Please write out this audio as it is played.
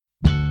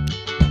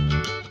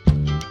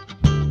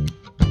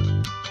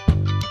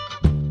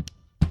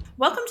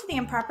Welcome to the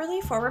Improperly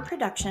Forward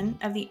production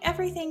of the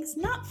Everything's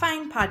Not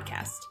Fine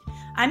podcast.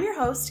 I'm your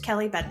host,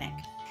 Kelly Budnick.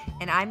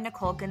 And I'm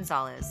Nicole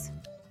Gonzalez.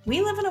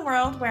 We live in a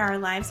world where our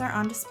lives are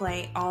on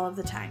display all of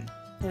the time.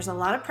 There's a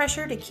lot of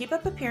pressure to keep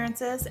up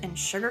appearances and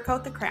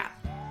sugarcoat the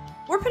crap.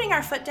 We're putting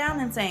our foot down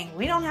and saying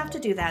we don't have to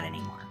do that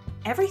anymore.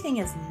 Everything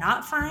is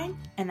not fine,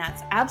 and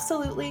that's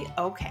absolutely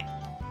okay.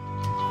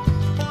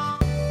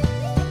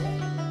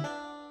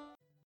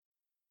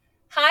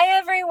 Hi,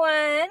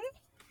 everyone.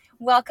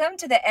 Welcome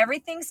to the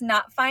Everything's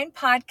Not Fine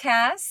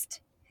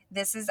podcast.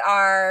 This is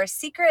our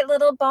secret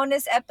little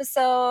bonus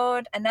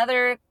episode,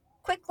 another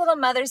quick little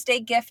Mother's Day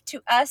gift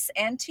to us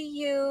and to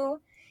you.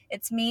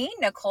 It's me,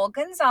 Nicole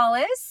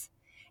Gonzalez,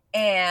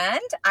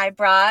 and I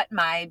brought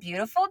my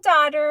beautiful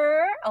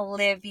daughter,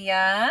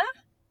 Olivia.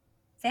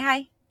 Say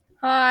hi.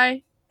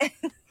 Hi.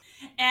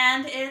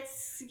 And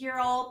it's your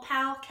old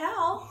pal,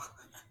 Kel,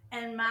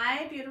 and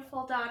my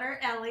beautiful daughter,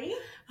 Ellie.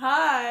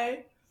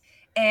 Hi.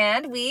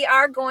 And we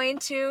are going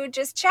to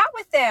just chat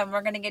with them.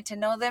 We're going to get to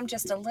know them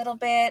just a little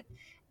bit,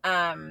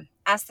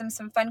 ask them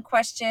some fun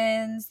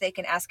questions. They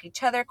can ask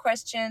each other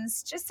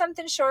questions, just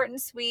something short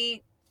and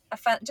sweet,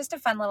 just a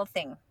fun little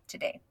thing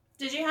today.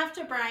 Did you have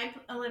to bribe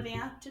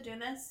Olivia to do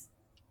this?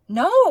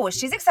 No,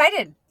 she's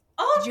excited.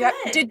 Oh,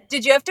 good.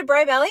 Did you have to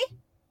bribe Ellie?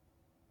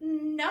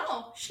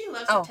 No, she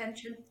loves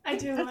attention. I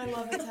do. I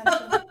love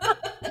attention.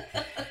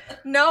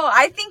 No,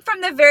 I think from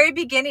the very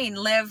beginning,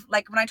 Liv,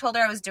 like when I told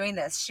her I was doing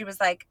this, she was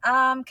like,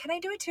 can I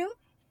do it too?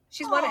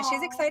 She's wanted.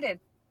 She's excited.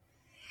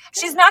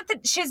 Good.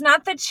 She's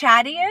not the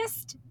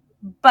chattiest,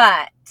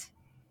 but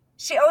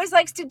she always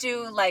likes to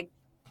do like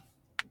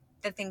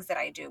the things that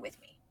I do with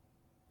me.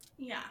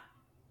 Yeah.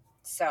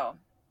 So,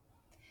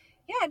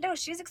 yeah, no,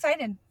 she's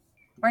excited,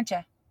 weren't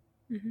you?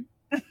 Mm-hmm.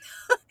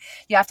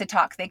 You have to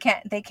talk. They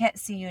can't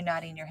see you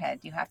nodding your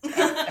head. You have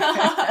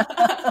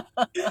to.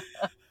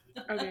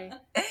 Okay.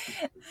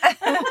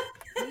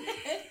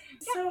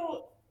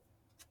 So,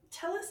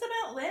 tell us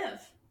about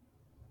Liv.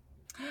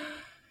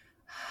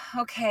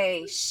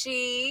 Okay,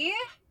 she's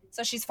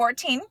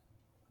 14.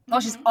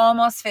 Well, she's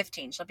almost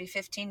 15. She'll be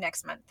 15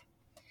 next month.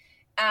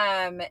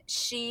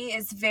 She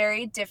is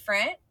very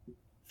different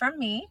from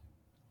me,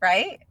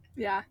 right?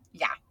 Yeah.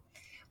 Yeah.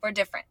 We're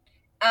different.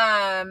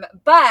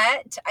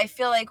 But I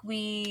feel like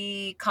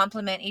we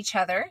complement each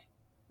other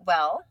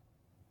well,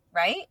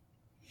 right?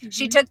 Mm-hmm.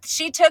 She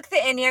took the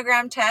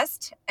Enneagram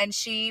test, and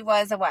she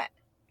was a what?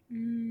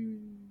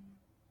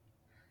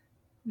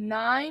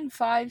 9,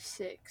 5,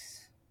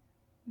 6.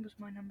 What was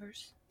my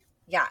numbers?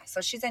 Yeah,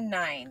 so she's a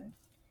 9.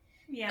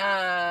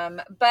 Yeah.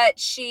 But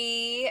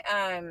she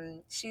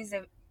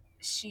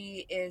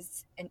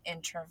is an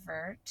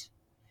introvert.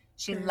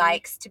 She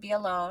likes to be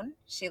alone.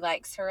 She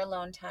likes her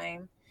alone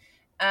time.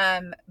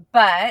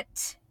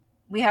 But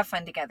we have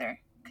fun together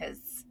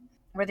because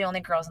we're the only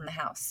girls in the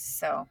house.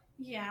 So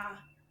yeah.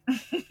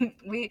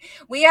 we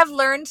have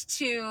learned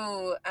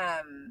to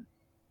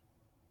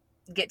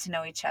get to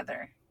know each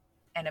other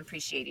and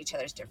appreciate each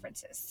other's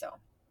differences. So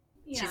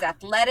she's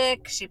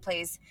athletic. She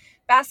plays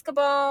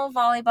basketball,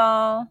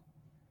 volleyball,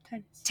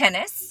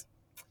 tennis.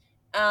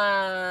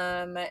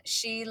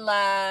 She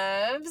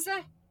loves.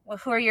 Well,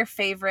 what's your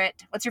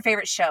favorite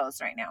shows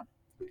right now?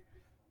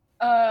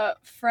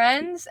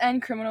 Friends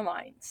and Criminal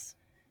Minds.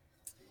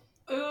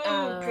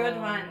 Ooh, good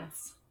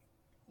ones.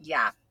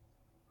 Yeah.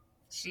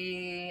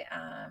 She,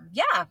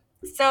 yeah.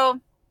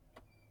 So,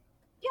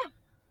 yeah.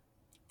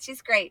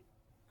 She's great.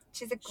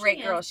 She's a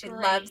great girl. She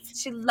loves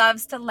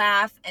to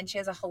laugh, and she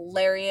has a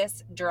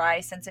hilarious, dry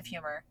sense of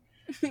humor.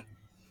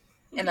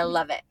 And I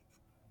love it.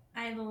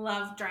 I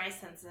love dry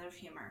sense of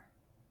humor.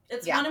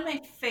 It's one of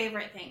my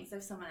favorite things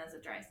if someone has a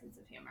dry sense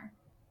of humor.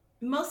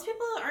 Most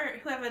people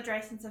who have a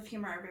dry sense of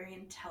humor are very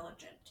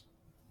intelligent.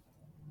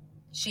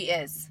 She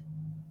is.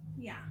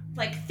 Yeah,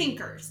 like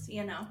thinkers,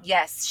 you know.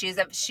 Yes, she is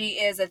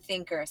a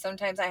thinker.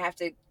 Sometimes I have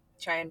to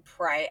try and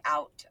pry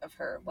out of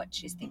her what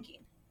she's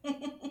thinking.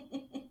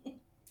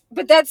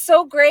 But that's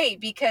so great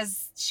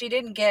because she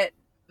didn't get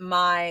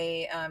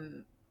my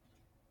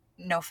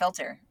no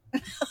filter.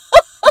 Because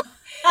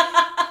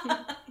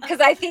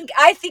I think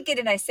it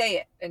and I say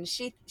it, and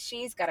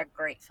she's got a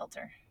great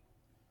filter.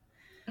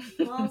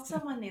 Well,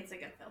 someone needs a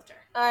good filter.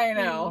 I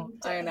know.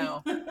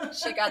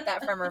 She got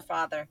that from her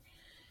father.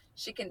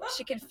 She can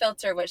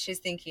filter what she's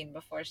thinking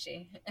before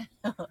she.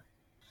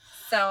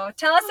 So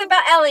tell us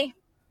about Ellie.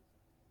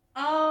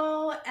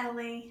 Oh,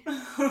 Ellie.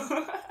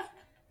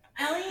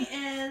 Ellie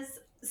is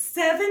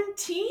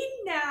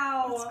 17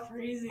 now. That's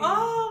crazy.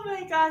 Oh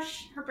my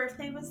gosh, her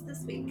birthday was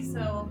this week,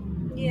 so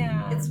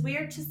yeah, it's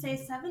weird to say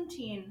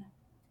 17.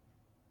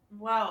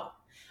 Whoa.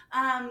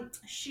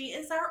 She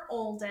is our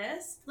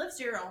oldest. Liv's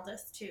your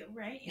oldest too,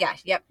 right? Yeah.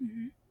 Yep.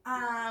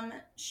 Mm-hmm.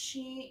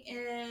 She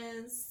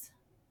is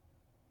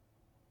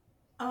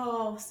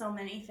so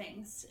many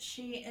things.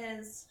 She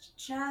is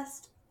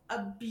just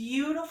a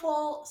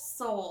beautiful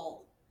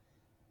soul.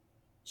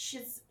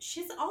 She's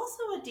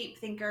also a deep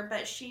thinker,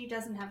 but she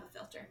doesn't have a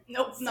filter.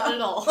 Nope, not at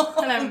all.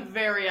 And I'm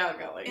very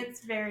outgoing. It's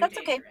very That's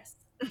dangerous.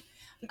 Okay.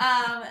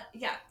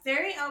 Yeah,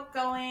 very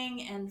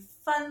outgoing and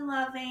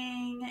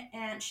fun-loving,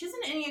 and she's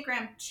an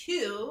Enneagram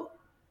 2,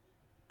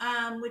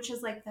 which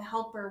is like the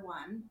helper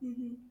one.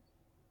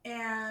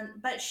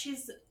 But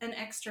she's an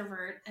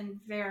extrovert and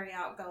very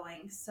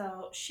outgoing,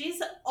 so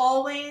she's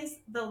always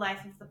the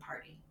life of the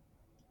party.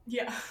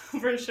 Yeah,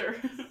 for sure.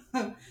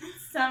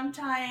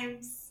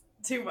 Sometimes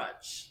Too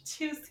much.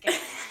 too scared.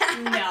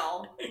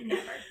 No,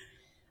 never.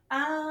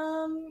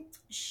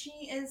 She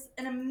is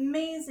an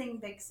amazing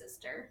big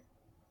sister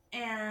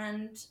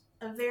and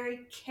a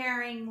very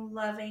caring,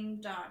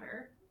 loving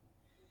daughter.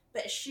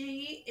 But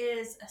she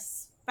is a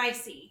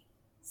spicy,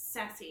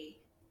 sassy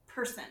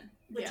person,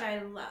 which Yeah.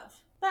 I love.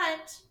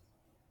 But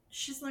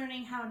she's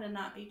learning how to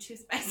not be too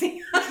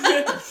spicy.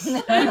 I'm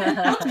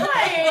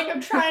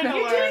trying to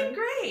You're learn. doing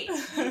great.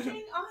 You're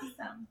doing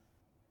awesome.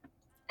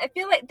 I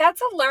feel like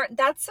that's a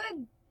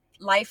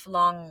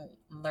lifelong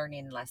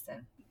learning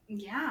lesson.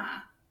 Yeah.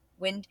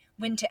 When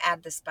to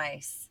add the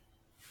spice.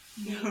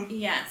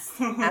 Yes.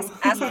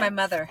 Ask my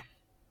mother.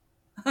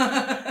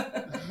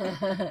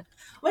 What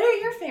are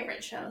your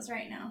favorite shows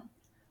right now?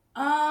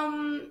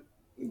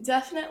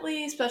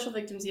 Definitely Special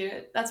Victims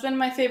Unit. That's been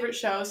my favorite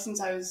show since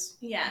I was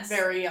Yes.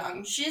 very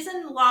young. She's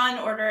in Law and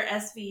Order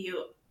SVU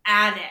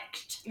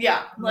addict.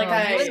 Yeah, like Oh,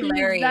 I.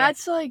 hilarious.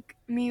 That's like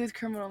me with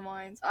Criminal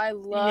Minds. I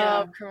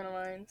love Yeah. Criminal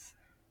Minds.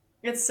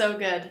 It's so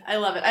good. I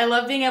love it. I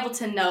love being able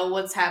to know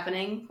what's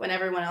happening when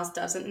everyone else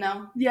doesn't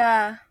know.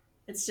 Yeah.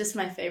 It's just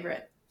my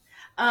favorite.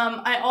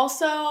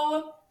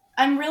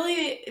 I'm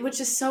really, which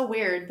is so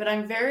weird, but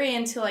I'm very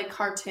into like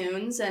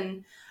cartoons,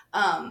 and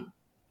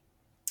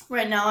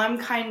right now I'm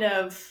kind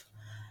of,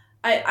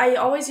 I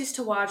always used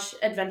to watch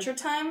Adventure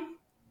Time.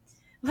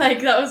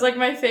 Like that was like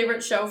my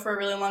favorite show for a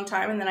really long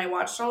time, and then I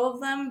watched all of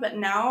them, but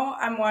now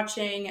I'm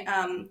watching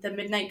The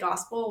Midnight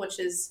Gospel, which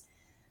is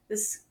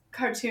this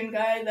cartoon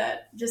guy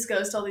that just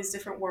goes to all these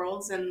different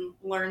worlds and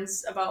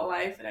learns about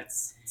life, and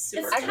it's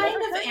super It's cool. kind never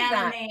of heard of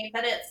that. anime,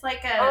 but it's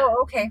like a Oh,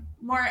 okay.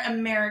 more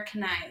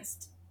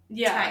Americanized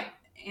Yeah. type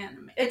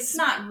anime. It's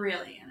not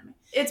really anime.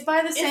 It's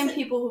by the same It's-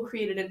 people who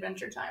created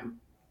Adventure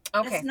Time.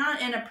 Okay. It's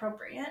not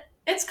inappropriate.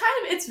 It's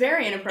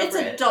very inappropriate.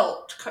 It's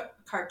adult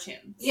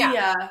cartoons.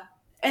 Yeah.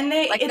 And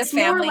Like the it's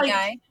Family more like,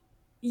 Guy.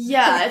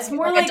 Yeah, it's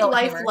more Like like adult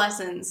life humor.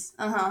 lessons.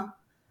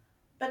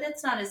 But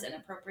it's not as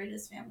inappropriate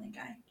as Family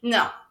Guy.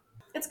 No.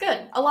 It's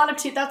good. A lot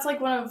of that's like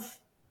one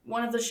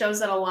of the shows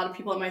that a lot of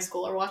people at my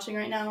school are watching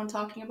right now and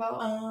talking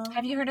about.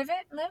 Have you heard of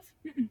it,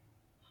 Liv?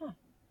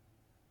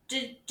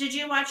 Did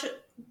you watch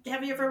it?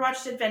 Have you ever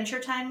watched Adventure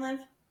Time, Liv?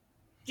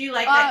 Do you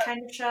like that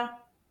kind of show?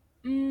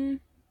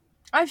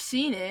 I've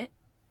seen it.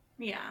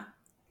 Yeah.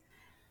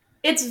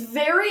 It's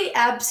very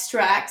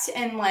abstract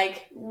and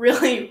like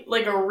really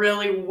like a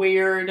really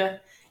weird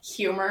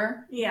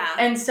humor. Yeah.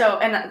 And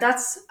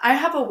that's I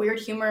have a weird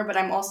humor, but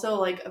I'm also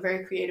like a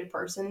very creative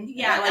person.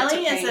 Yeah, and I like to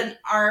Ellie is paint. an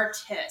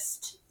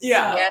artist.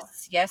 Yeah.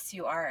 So Yes,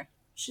 you are.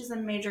 she's a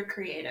major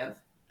creative.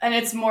 And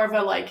it's more of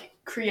a like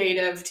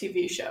creative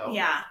TV show.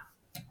 Yeah.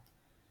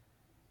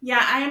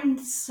 Yeah, I'm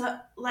so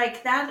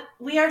like that.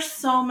 We are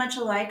so much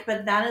alike,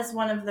 but that is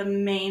one of the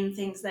main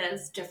things that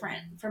is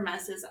different from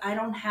us. Is I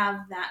don't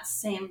have that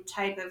same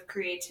type of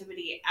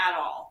creativity at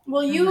all.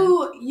 Well,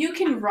 you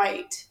can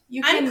write.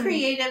 You can. I'm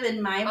creative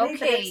in my way,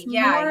 but Okay, it's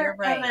yeah, more you're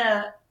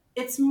right.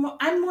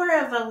 I'm more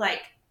of a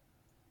like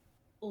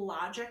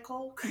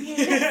logical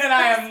creative, and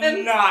I am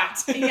person.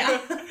 not.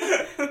 Yeah.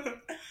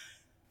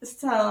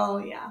 So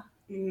yeah.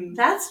 Mm.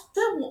 That's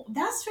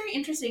very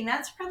interesting.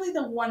 That's probably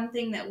the one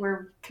thing that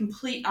we're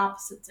complete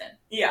opposites in.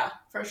 Yeah,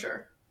 for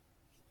sure.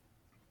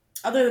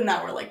 Other than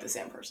that, we're like the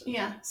same person.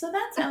 Yeah. So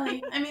that's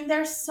Ellie. I mean,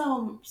 there's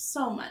so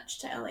much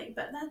to Ellie,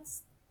 but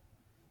that's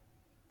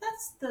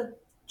the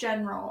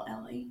general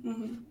Ellie.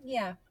 Mm-hmm.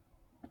 Yeah.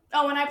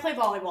 Oh, and I play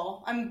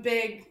volleyball. I'm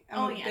big.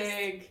 I'm a yes.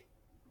 big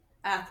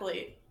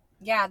athlete.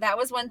 Yeah, that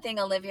was one thing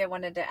Olivia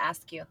wanted to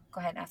ask you.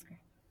 Go ahead and ask her.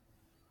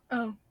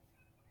 Oh.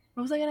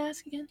 What was I going to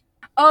ask again?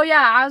 Oh,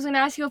 yeah. I was going to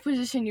ask you what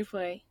position you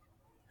play.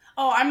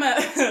 Oh,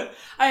 I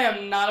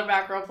am not a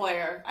back row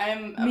player. I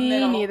am a Me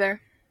middle. neither.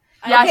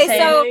 I'm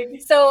Okay,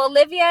 big. so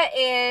Olivia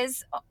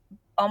is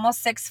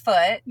almost 6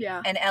 foot,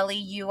 Yeah. and Ellie,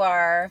 you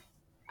are.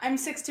 I'm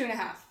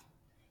 6'2.5".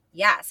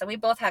 Yeah, so we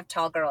both have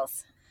tall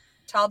girls,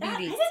 tall I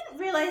beauties. didn't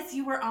realize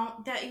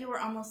that you were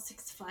almost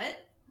 6 foot.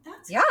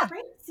 That's Yeah.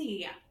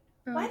 crazy.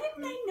 Why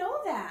didn't I know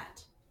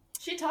that?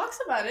 She talks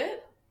about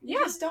it. You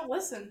Yeah. just don't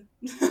listen.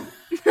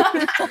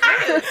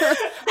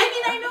 I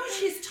mean, I know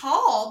she's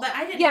tall, but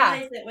I didn't Yeah.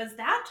 realize it was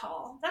that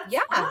tall. That's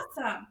Yeah.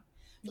 awesome.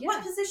 Yeah.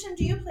 What position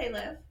do you play,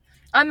 Liv?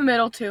 I'm a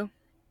middle, too.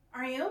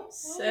 Are you?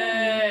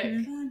 Sick.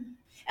 Oh, fun.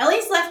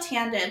 Ellie's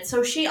left-handed,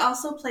 so she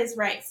also plays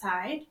right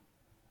side.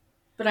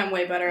 But I'm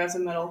way better as a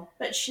middle.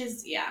 But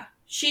she's you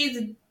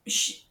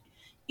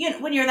know,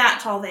 when you're that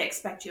tall, they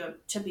expect you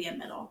to be a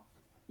middle.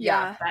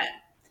 Yeah.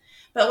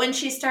 But when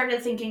she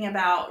started thinking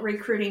about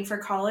recruiting for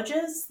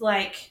colleges,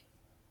 like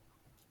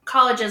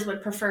colleges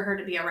would prefer her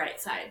to be a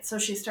right side, so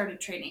she started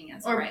training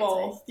as a Or right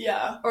both, side.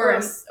 yeah. Or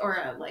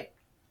a like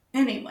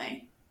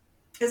anyway.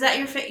 Is that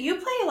your you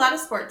play a lot of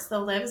sports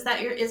though, Liv? Is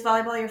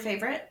volleyball your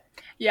favorite?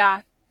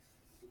 Yeah.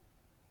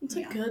 It's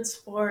a good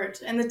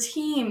sport. And the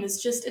team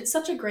is just, it's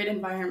such a great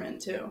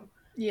environment too.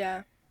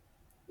 Yeah.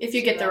 If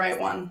you get the right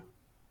one.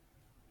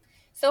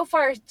 So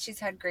far, she's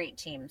had great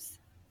teams.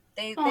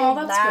 They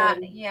that's laugh.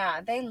 good. Yeah,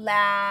 they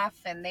laugh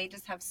and they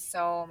just have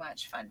so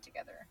much fun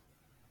together.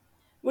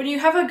 When you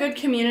have a good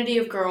community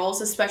of girls,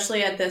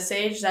 especially at this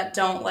age, that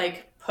don't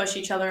like push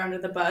each other under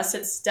the bus,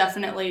 it's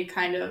definitely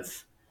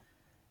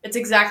it's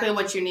exactly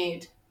what you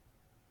need.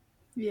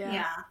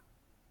 Yeah.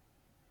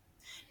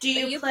 Do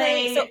you But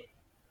play?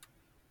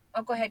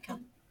 Oh, go ahead, Kel.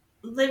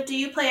 Liv, do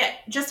you play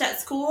just at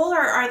school, or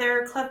are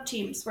there club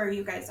teams where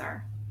you guys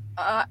are?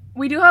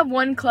 We do have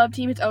one club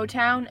team. It's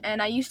O-Town,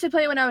 and I used to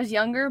play when I was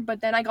younger,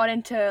 but then I got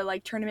into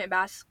like tournament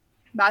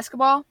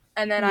basketball,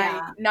 and then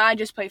I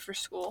just play for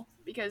school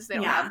because they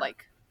don't have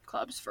like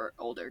clubs for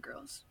older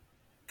girls.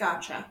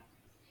 Gotcha.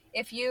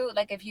 If you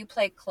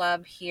play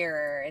club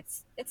here,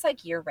 it's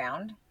like year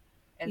round,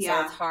 and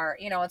so it's hard.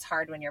 It's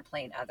hard when you're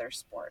playing other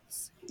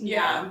sports.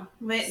 Yeah.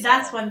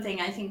 That's one thing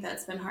I think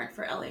that's been hard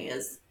for Ellie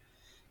is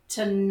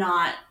to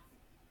not,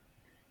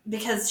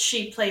 because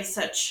she plays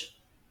such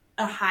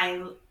a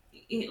high,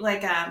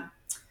 like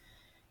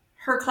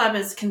her club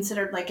is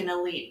considered like an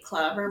elite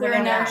club or They're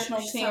whatever. a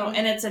national team.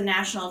 And it's a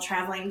national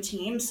traveling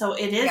team. So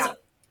it is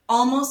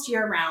almost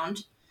year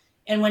round.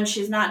 And when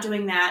she's not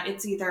doing that,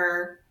 it's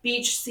either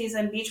beach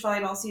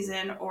volleyball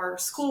season, or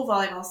school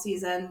volleyball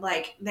season.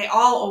 Like they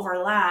all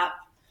overlap.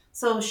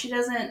 So she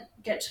doesn't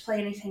get to play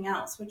anything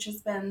else, which has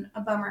been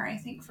a bummer, I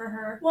think, for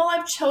her. Well,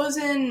 I've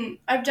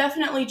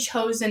definitely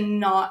chosen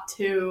not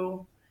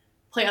to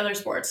play other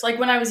sports. Like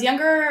when I was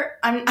younger,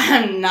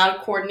 I'm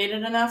not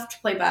coordinated enough to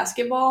play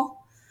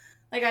basketball.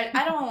 Like I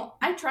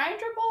try and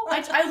dribble.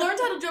 I learned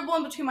how to dribble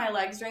in between my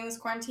legs during this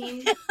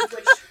quarantine,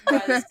 which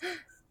was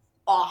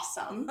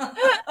awesome.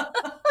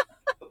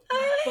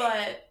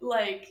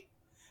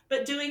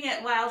 But doing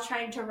it while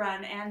trying to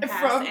run and pass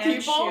from and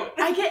people, shoot.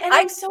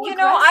 I'm so aggressive.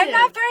 I'm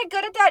not very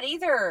good at that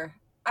either.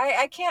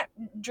 I can't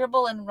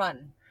dribble and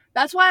run.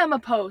 That's why I'm a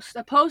post.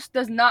 A post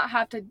does not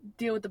have to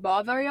deal with the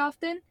ball very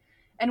often.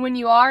 And when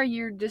you are,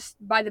 you're just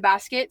by the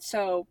basket,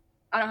 so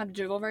I don't have to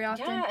dribble very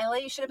often. Yeah,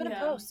 Ellie, you should have been a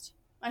post.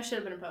 I should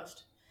have been a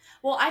post.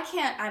 Well,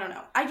 I don't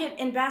know. I get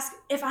in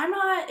if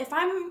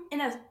I'm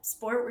in a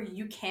sport where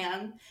you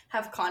can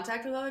have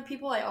contact with other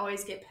people, I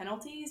always get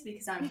penalties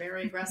because I'm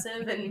very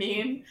aggressive and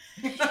mean.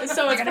 So it's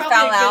gonna probably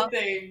foul a out. good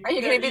thing. Are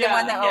you going to be the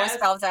one that always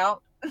fouls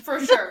out?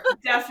 For sure.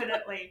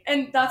 Definitely.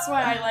 And that's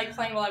why I like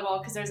playing volleyball,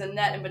 because there's a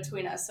net in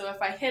between us. So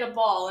if I hit a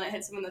ball and it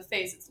hits him in the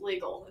face, it's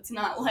legal. It's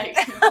not like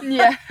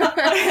Yeah.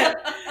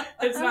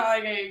 it's not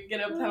like I get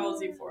a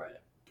penalty for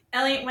it.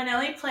 When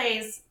Ellie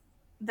plays,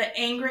 the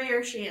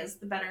angrier she is,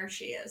 the better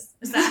she is.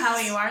 Is that how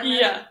you are? Liv?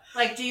 Yeah.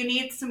 Like, do you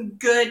need some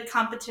good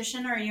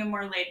competition, or are you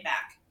more laid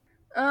back?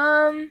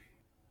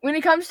 When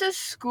it comes to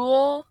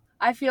school,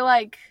 I feel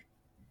like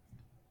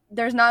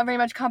there's not very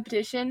much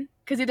competition,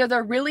 because either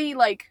they're really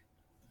like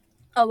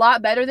a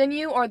lot better than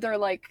you, or they're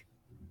like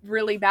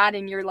really bad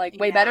and you're like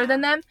way better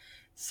than them.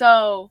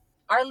 So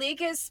our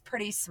league is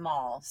pretty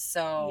small,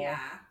 so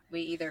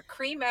we either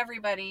cream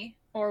everybody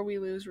or we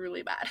lose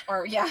really bad.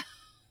 Or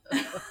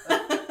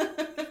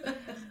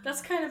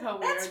That's kind of how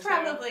we are. That's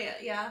probably it.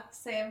 Yeah,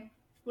 same.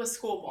 With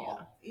school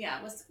ball.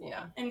 Yeah, with school.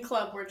 Yeah. In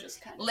club, we're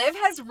just kind of... Liv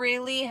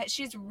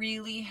she's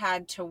really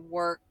had to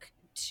work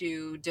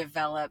to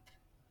develop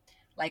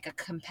like a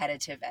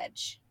competitive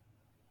edge.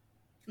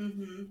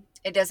 Mm-hmm.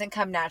 It doesn't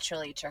come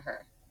naturally to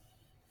her.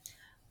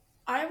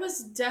 I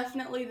was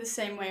definitely the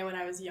same way when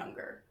I was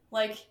younger.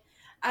 Like,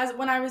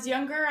 when I was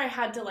younger, I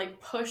had to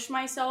like push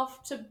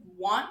myself to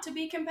want to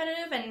be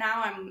competitive, and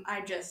now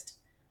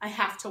I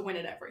have to win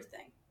at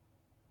everything.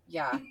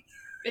 Yeah.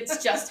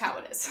 It's just how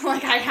it is.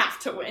 Like, I have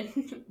to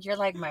win. You're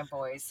like my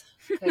boys.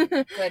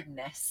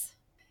 Goodness.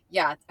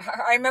 Yeah.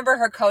 I remember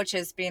her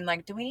coaches being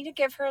like, do we need to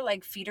give her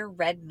like feed her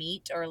red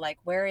meat, or like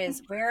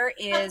where's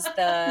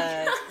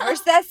that?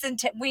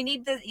 We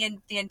need the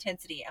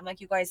intensity. I'm like,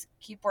 you guys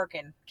keep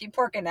working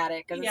at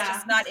it, because it's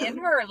just not in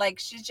her. Like,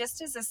 she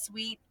just is a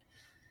sweet,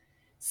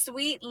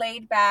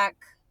 laid back.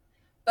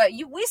 But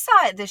we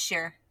saw it this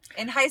year.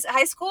 In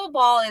high school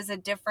ball is a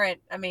different,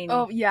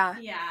 Oh, yeah.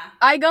 Yeah.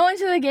 I go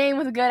into the game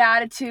with a good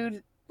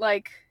attitude,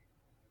 like,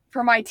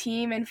 for my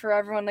team and for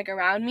everyone, like,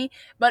 around me.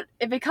 But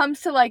if it comes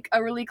to, like,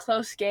 a really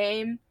close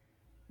game,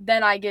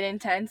 then I get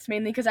intense,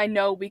 mainly because I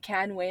know we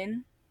can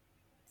win.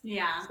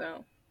 Yeah.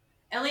 So.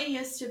 Ellie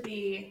used to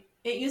be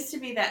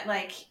that,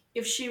 like,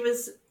 if she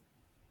was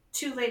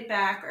too laid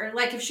back, or,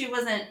 like, if she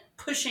wasn't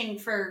pushing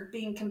for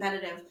being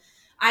competitive,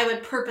 I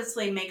would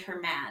purposely make her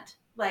mad.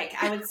 Like,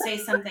 I would say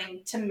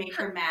something to make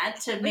her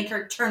mad, to make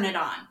her turn it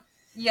on.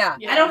 Yeah.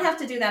 I don't have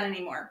to do that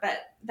anymore, but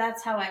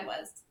that's how I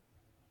was.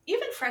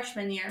 Even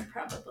freshman year,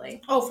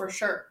 probably. Oh, for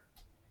sure.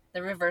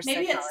 The reverse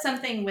Maybe psychology. it's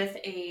something with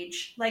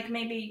age. Like,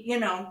 maybe,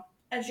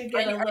 as you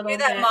get a little Are bit...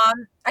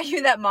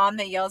 you that mom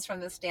that yells from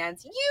the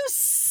stands, you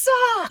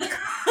suck?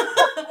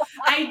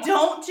 I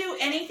don't do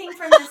anything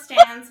from the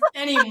stands.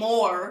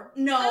 Anymore.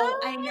 No,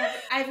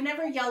 I've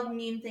never yelled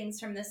mean things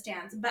from the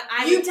stands, but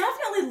You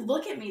definitely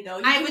look at me though.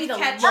 You I give me would the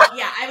catch look.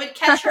 I would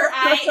catch her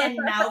eye and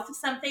mouth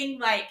something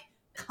like,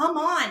 "Come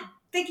on,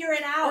 figure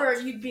it out." Or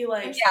you'd be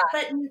like, Yeah.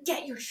 But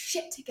get your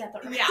shit together.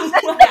 yeah.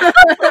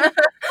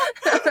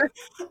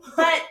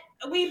 But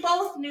we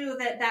both knew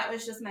that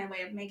was just my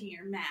way of making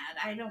her mad.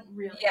 I don't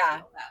really Yeah.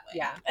 feel that way.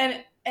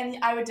 Yeah. And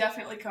I would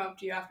definitely come up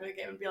to you after the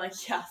game and be like,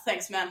 yeah,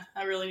 thanks, man.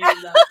 I really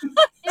needed that.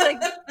 You're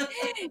like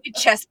your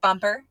chest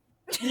bumper.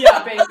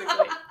 Yeah,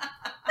 basically.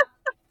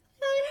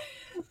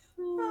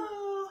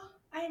 Oh,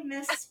 I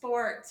miss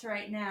sports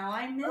right now.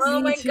 I miss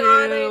Oh my too.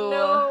 god, I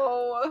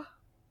know.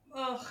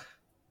 Ugh.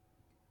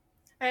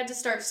 I had to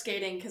start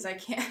skating because I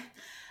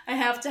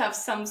have to have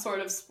some sort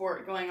of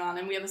sport going on,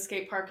 and we have a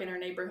skate park in our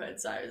neighborhood,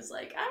 so I was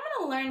like, I'm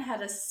gonna learn how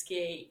to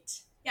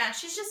skate. Yeah,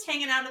 she's just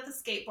hanging out at the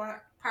skate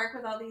park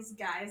with all these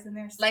guys and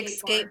their Like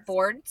skateboards.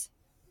 skateboards.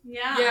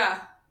 Yeah.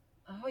 Yeah.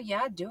 Oh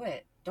yeah, do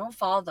it. Don't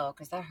fall though,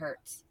 because that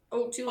hurts.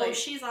 Oh, too Oh, late.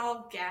 she's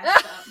all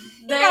gassed up.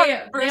 They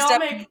Yeah, bruised all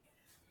up. make.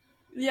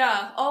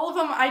 Yeah, all of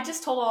them. I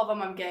just told all of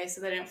them I'm gay,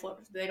 so they don't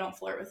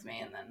flirt with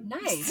me, and then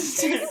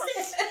Nice.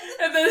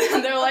 and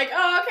then they're like,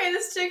 "Oh, okay,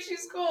 this chick,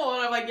 she's cool,"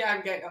 and I'm like, "Yeah,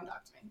 I'm gay. Don't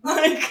talk to me."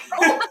 Like,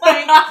 Oh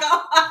my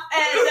god.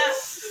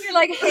 You're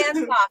like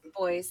hands off,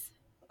 boys.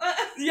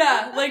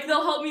 yeah, like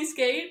they'll help me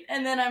skate,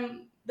 and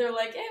then they're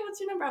like, "Hey, what's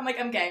your number?" I'm like,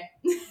 "I'm gay,"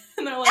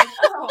 and they're like,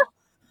 "Oh,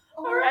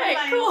 all right,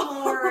 my cool."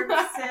 Lord,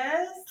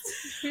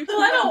 sis.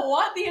 Well, I don't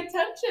want the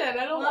attention.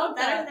 I don't Well, want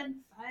better that.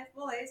 than 5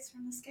 boys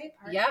from the skate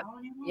park. Yep.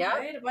 calling you Yep. home.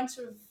 Right? A bunch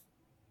of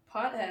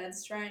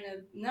potheads trying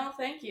to. No,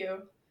 thank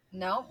you.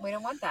 No, we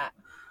don't want that.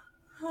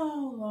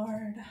 Oh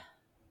Lord,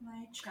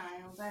 my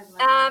child. I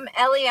love you.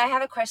 Ellie, I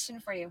have a question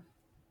for you.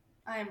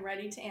 I am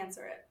ready to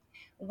answer it.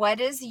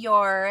 What is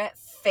your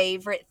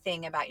favorite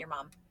thing about your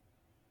mom?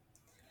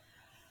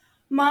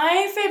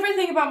 My favorite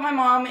thing about my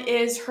mom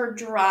is her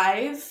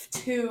drive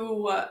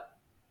to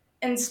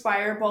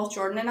inspire both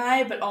Jordan and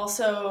I, but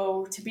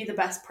also to be the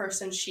best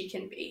person she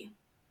can be.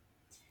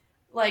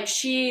 Like,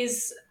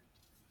 she's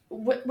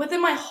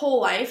within my whole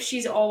life,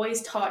 she's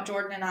always taught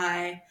Jordan and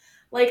I.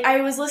 Like,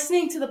 I was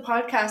listening to the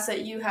podcast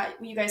that you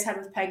guys had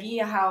with Peggy,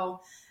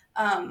 how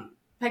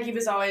Peggy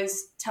was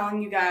always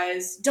telling you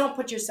guys, don't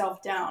put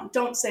yourself down,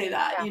 don't say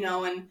that, Yeah. you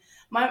know. And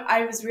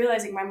I was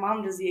realizing my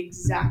mom does the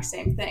exact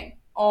same thing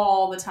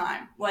all the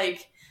time.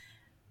 Like,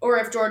 or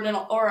if Jordan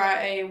or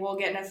I will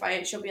get in a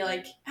fight, she'll be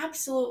like,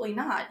 absolutely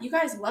not. You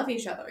guys love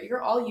each other.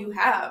 You're all you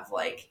have.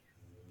 Like,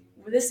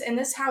 in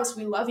this house,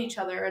 we love each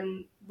other,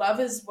 and love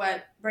is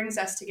what brings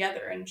us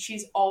together. And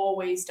she's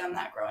always done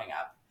that growing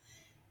up.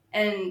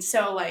 And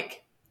so,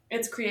 like,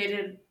 it's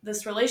created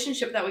this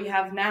relationship that we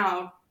have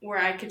now where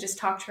I could just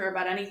talk to her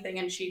about anything,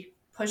 and she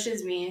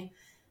pushes me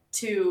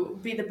to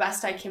be the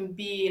best I can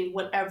be in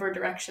whatever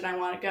direction I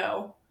want to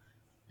go.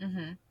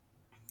 Mm-hmm.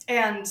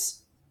 And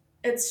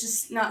it's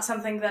just not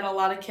something that a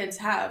lot of kids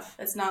have.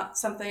 It's not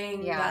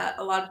something that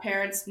a lot of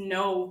parents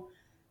know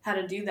how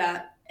to do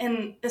that.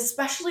 And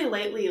especially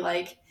lately,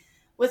 like,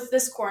 with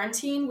this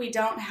quarantine, we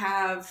don't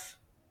have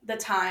the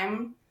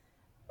time,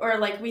 or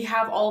like, we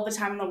have all the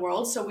time in the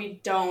world, so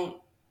we don't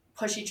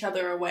push each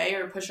other away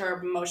or push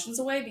our emotions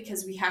away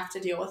because we have to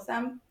deal with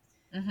them.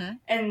 Mm-hmm.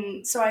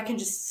 And so I can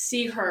just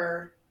see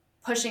her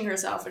pushing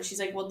herself, and she's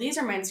like, well, these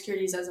are my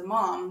insecurities as a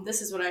mom.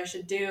 This is what I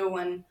should do.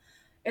 And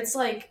it's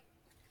like,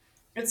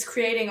 it's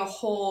creating a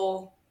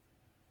whole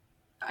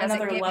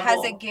another level.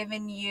 Has it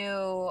given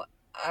you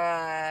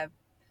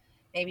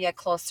maybe a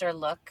closer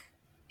look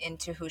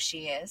into who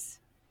she is?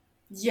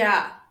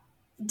 Yeah,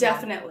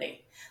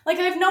 definitely. Like,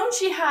 I've known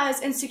she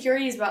has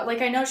insecurities, but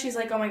like, I know she's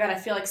like, oh my God, I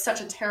feel like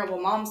such a terrible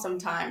mom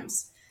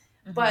sometimes.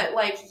 Mm-hmm. But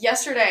like,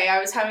 yesterday I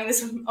was having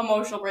this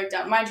emotional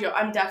breakdown. Mind you,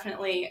 I'm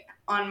definitely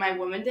on my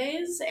woman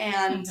days,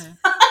 and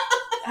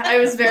I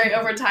was very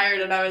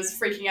overtired, and I was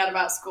freaking out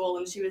about school,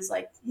 and she was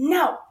like,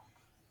 no,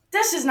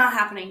 this is not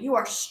happening. You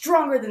are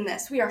stronger than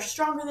this. We are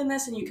stronger than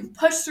this, and you can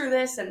push through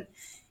this, and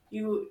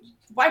you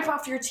wipe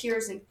off your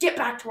tears and get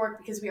back to work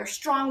because we are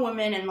strong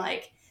women. And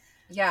like,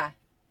 yeah,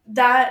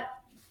 that,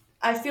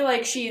 I feel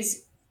like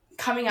she's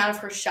coming out of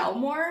her shell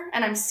more,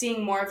 and I'm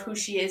seeing more of who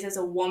she is as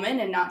a woman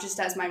and not just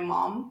as my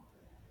mom.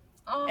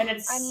 Oh, And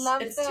it's I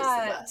love it's that.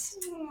 just the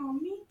best. Oh,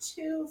 me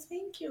too.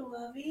 Thank you,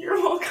 lovey. You're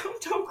welcome.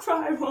 Don't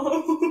cry,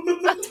 Mom.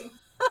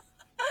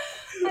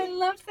 I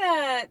love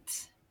that.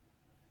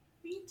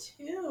 Me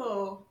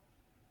too.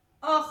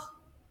 Oh,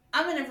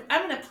 I'm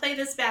gonna play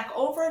this back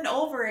over and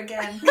over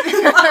again.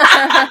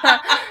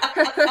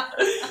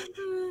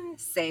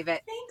 Save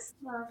it. Thanks,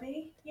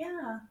 lovey.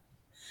 Yeah.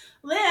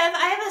 Liv,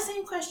 I have the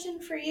same question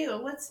for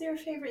you. What's your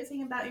favorite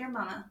thing about your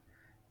mama?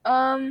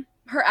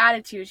 Her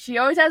attitude. She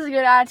always has a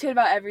good attitude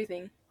about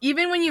everything.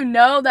 Even when you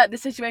know that the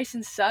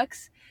situation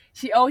sucks,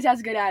 she always has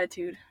a good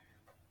attitude.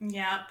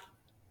 Yep.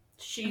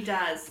 She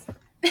does.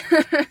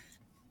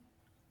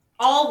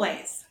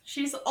 Always.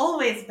 She's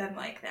always been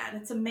like that.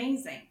 It's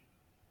amazing.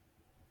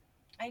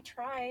 I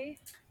try.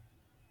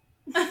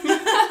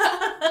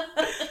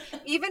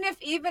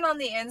 Even on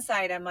the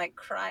inside, I'm like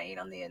crying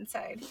on the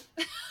inside.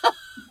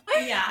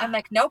 Yeah. I'm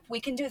like, nope, we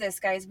can do this,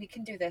 guys. We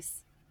can do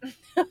this.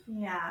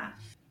 Yeah.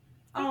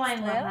 Oh, I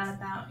Thanks, love Liv. that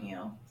about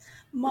you.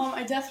 Mom,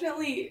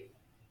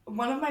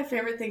 one of my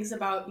favorite things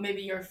about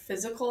maybe your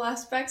physical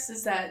aspects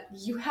is that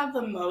you have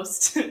the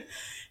most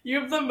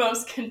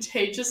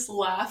contagious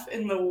laugh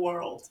in the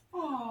world.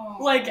 Oh.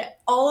 Like,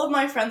 all of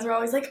my friends are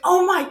always like,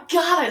 oh my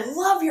God, I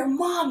love your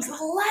mom's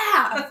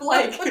laugh.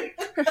 Like,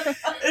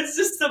 it's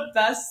just the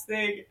best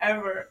thing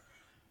ever.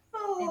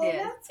 Oh, It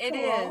is. that's It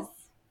cool. is.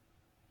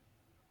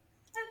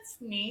 That's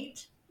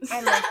neat.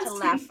 I love to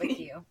laugh with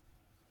you.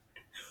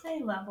 I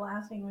love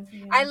laughing with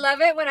you. I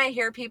love it when I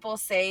hear people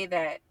say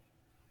that,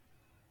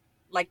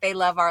 like, they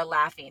love our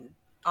laughing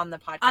on the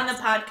podcast. On the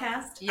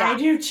podcast? Yeah. I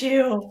do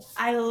too.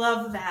 I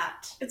love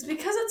that. It's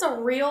because it's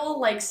a real,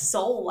 like,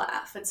 soul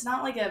laugh. It's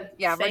not like a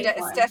fake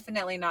it's one.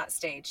 definitely not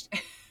staged.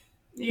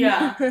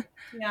 Yeah.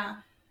 Yeah.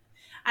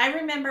 I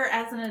remember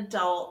as an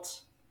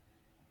adult,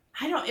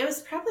 it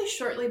was probably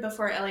shortly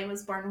before Ellie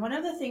was born. One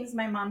of the things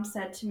my mom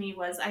said to me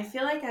was, I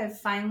feel like I've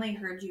finally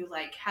heard you,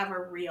 like, have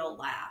a real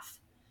laugh.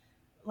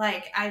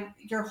 Like,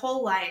 your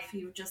whole life,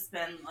 you've just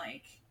been,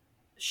 like,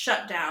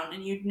 shut down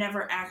and you'd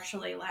never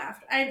actually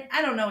laughed.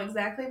 I don't know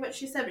exactly what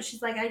she said, but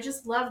she's like, I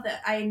just love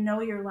that I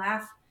know your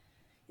laugh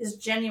is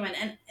genuine.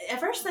 And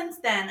ever since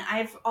then,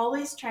 I've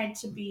always tried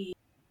to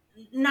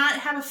not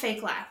have a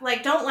fake laugh.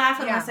 Like, don't laugh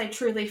unless I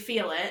truly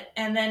feel it.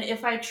 And then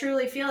if I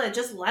truly feel it,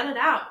 just let it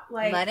out.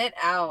 Like, Let it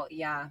out,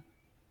 yeah.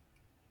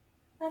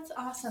 That's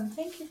awesome.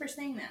 Thank you for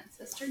saying that,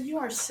 sister. You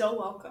are so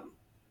welcome.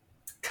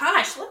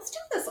 Gosh, let's do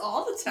this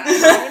all the time.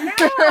 I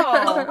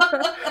know.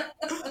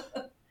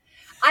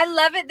 I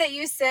love it that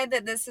you said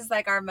that this is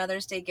like our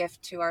Mother's Day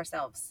gift to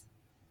ourselves.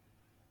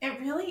 It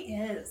really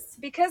is.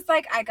 Because,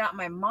 like, I got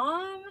my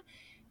mom,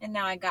 and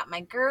now I got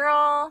my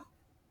girl.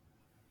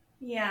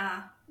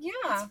 Yeah. Yeah.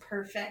 It's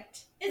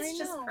perfect. It's I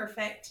just know.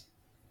 perfect.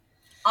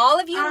 All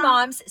of you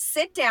moms,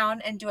 sit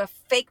down and do a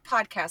fake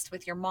podcast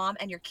with your mom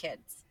and your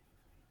kids.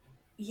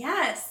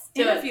 Yes.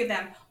 Do it. Interview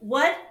them.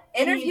 What?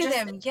 Interview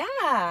them,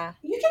 yeah.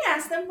 You can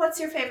ask them, what's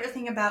your favorite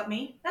thing about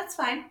me? That's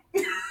fine.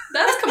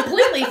 That's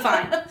completely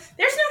fine.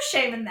 There's no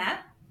shame in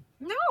that.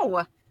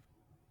 No.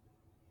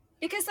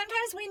 Because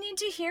sometimes we need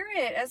to hear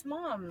it as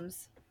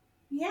moms.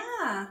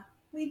 Yeah,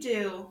 we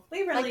do.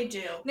 We really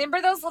do.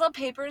 Remember those little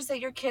papers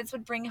that your kids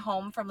would bring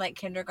home from, like,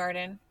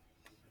 kindergarten?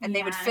 And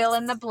they would fill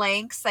in the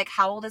blanks, like,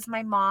 how old is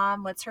my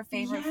mom? What's her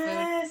favorite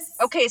food?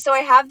 Okay, so I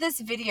have this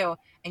video,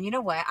 and you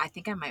know what? I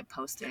think I might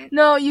post it.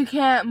 No, you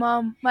can't,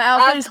 Mom. My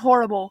outfit is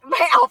horrible.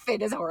 My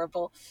outfit is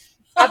horrible.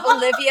 Of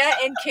Olivia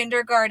in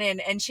kindergarten,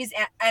 and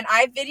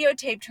I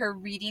videotaped her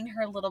reading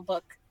her little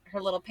book,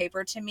 her little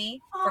paper to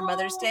me for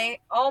Mother's Day.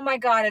 Oh my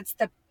God, it's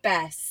the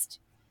best.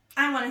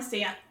 I want to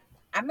see it.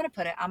 I'm going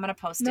to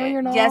post it. No,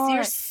 you're not. Yes,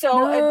 you're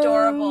so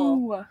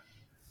adorable.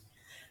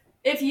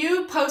 If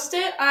you post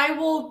it, I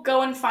will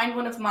go and find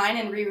one of mine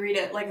and reread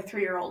it like a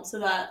 3-year-old so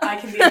that I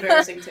can be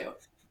embarrassing too.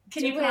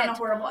 Can you put on a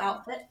horrible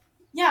outfit?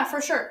 Yeah,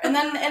 for sure. And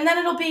then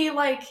it'll be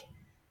like,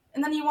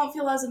 and then you won't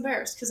feel as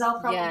embarrassed because I'll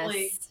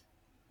probably. Yes.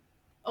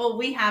 Oh,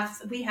 we have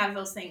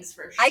those things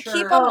for sure. I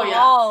keep them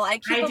all. I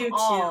keep them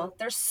all. Too.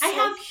 They're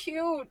so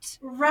cute.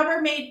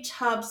 Rubbermaid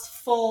tubs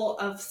full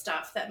of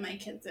stuff that my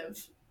kids have.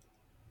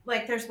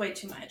 Like, there's way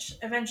too much.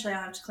 Eventually,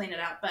 I'll have to clean it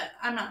out, but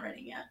I'm not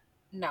ready yet.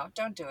 No,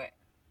 don't do it.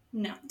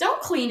 No. Don't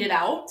clean it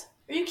out.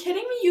 Are you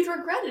kidding me? You'd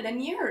regret it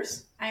in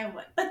years. I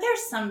would. But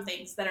there's some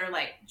things that are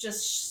like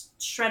just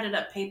shredded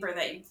up paper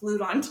that you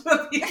glued onto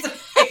a piece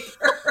of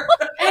paper.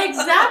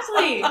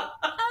 Exactly.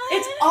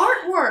 It's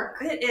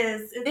artwork. It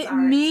is. It's It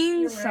art.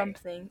 means You're right.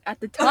 something. At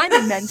the time,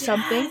 it meant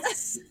something.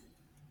 Yes.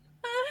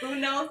 Who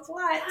knows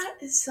what? That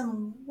is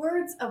some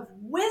words of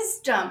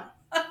wisdom.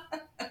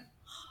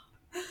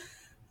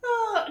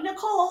 Oh,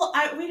 Nicole,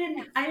 I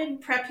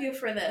didn't prep you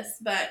for this,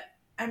 but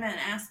I'm gonna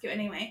ask you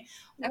anyway.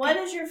 Okay. What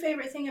is your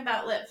favorite thing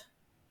about Liv?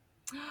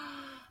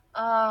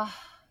 Oh,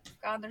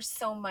 God, there's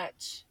so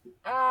much.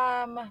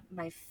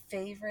 My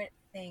favorite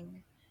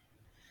thing.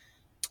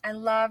 I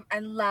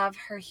love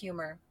her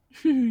humor.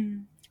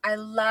 I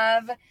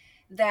love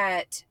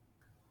that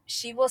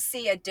she will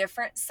see a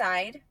different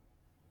side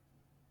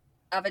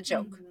of a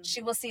joke. Mhm.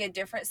 She will see a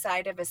different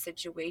side of a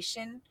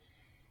situation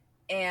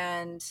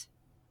than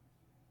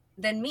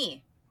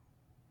me.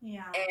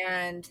 Yeah.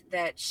 And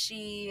that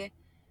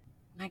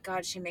my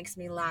God, she makes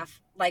me laugh.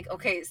 Like,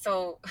 okay,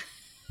 so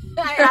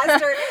I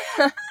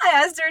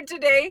asked her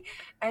today,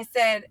 I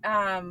said,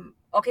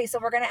 okay, so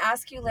we're going to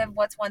ask you, Liv,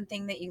 what's one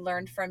thing that you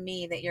learned from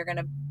me that you're going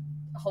to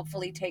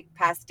hopefully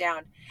pass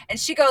down? And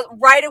she goes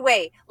right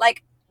away.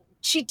 Like,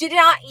 she did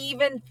not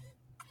even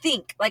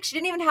think. Like, she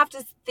didn't even have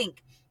to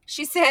think.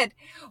 She said,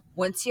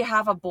 once you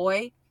have a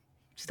boy,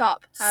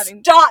 Stop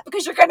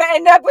because you're going to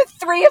end up with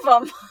 3 of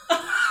them.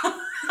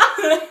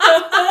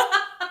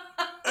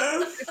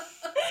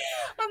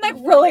 I'm like,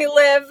 really,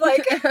 Liv?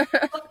 Like,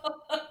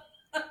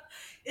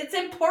 It's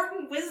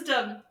important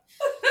wisdom.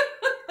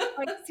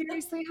 like,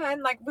 Seriously,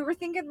 hun, like we were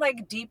thinking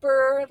like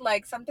deeper,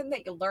 like something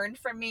that you learned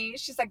from me.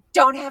 She's like,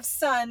 don't have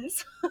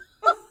sons.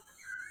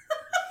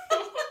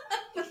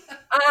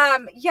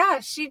 Yeah,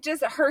 she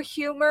just, her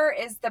humor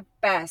is the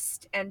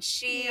best. And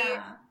she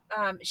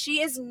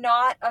is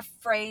not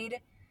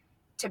afraid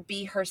to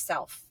be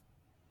herself.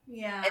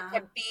 Yeah.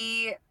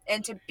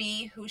 And to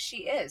be who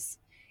she is.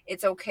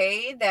 It's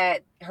okay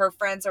that her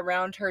friends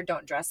around her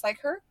don't dress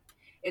like her.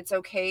 It's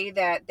okay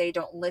that they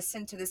don't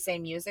listen to the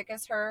same music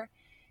as her,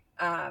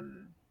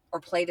 or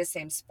play the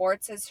same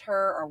sports as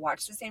her, or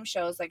watch the same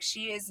shows. Like,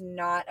 she is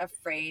not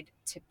afraid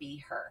to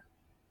be her.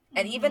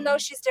 And even though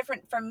she's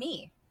different from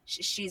me,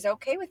 she's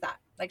okay with that.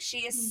 Like, she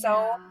is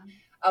so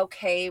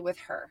okay with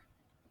her.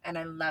 And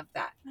I love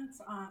that.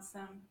 That's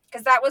awesome.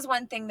 Because that was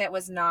one thing that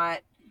was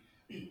not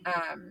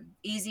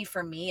easy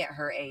for me at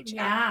her age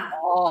at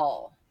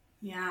all.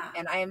 Yeah.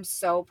 And I am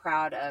so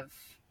proud of.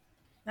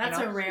 That's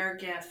a rare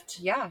gift.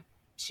 Yeah.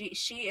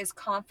 She is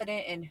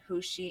confident in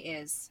who she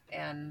is.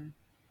 And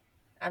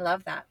I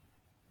love that.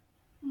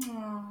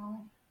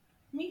 Oh,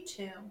 me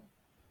too.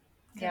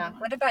 Good Yeah. one.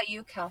 What about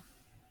you, Kel?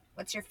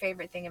 What's your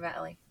favorite thing about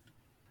Ellie?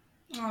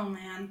 Oh,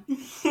 man.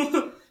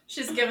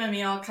 She's giving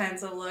me all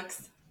kinds of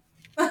looks.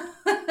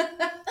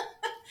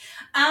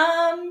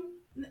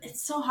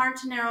 It's so hard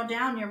to narrow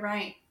down. You're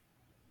right.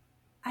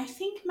 I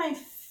think my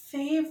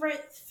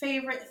favorite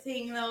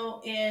thing,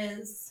 though,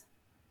 is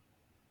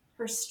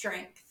her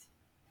strength.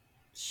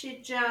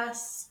 She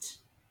just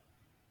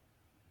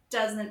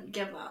doesn't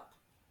give up.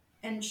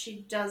 And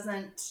she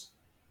doesn't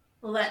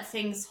let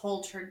things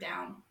hold her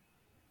down.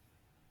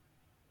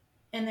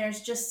 And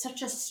there's just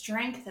such a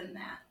strength in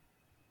that.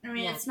 I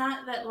mean, it's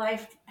not that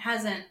life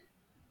hasn't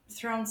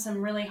thrown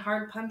some really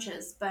hard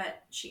punches,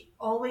 but she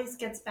always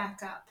gets back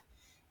up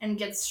and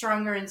gets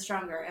stronger and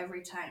stronger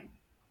every time.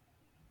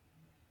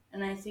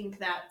 And I think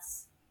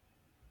that's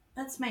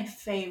my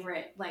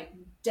favorite, like,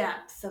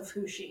 depth of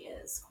who she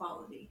is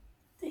quality.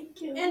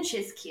 Thank you. And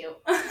she's cute.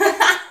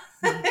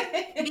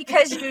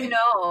 Because you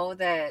know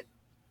that,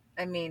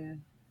 I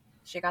mean,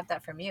 she got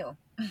that from you.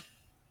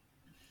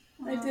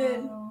 I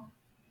did.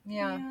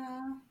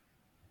 Yeah.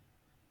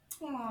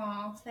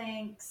 Oh,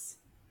 thanks.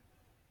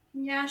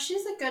 Yeah,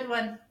 she's a good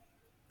one.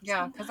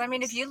 Yeah, because I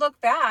mean, if you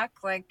look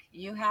back, like,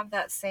 you have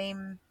that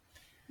same,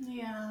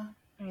 Yeah.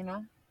 you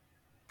know,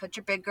 put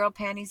your big girl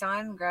panties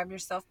on, grab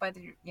yourself by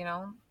the,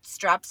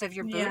 straps of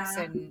your boots,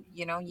 and,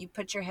 you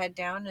put your head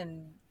down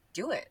and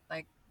do it.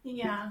 Like,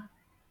 Yeah.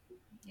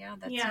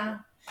 that's Yeah.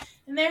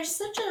 And there's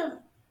such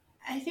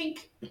I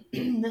think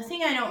the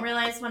thing I don't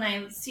realize when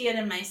I see it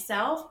in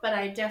myself, but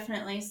I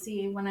definitely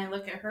see when I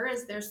look at her,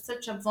 is there's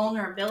such a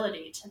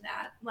vulnerability to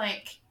that.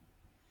 Like,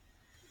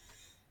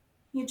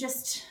 you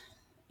just,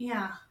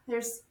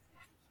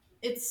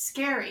 it's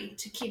scary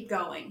to keep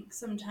going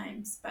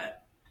sometimes,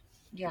 but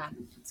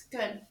it's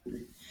good.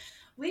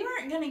 We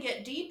weren't going to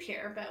get deep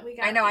here, but we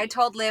got I know, deep, I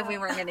told Liv we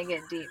weren't going to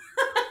get deep.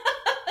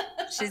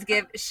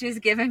 She's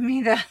giving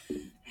me the,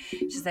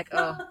 she's like,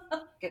 oh,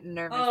 getting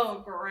nervous.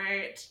 Oh,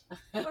 great.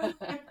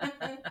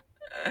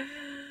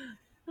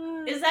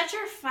 Is that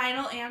your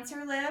final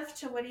answer, Liv,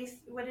 to what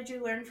did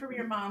you learn from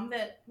your mom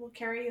that will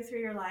carry you through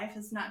your life,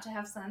 is not to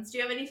have sons? Do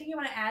you have anything you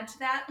want to add to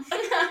that?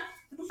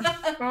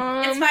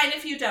 It's fine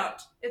if you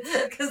don't. It's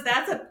because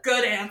that's a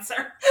good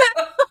answer.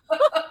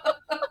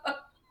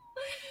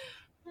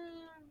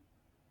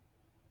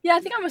 Yeah, I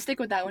think I'm gonna stick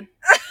with that one.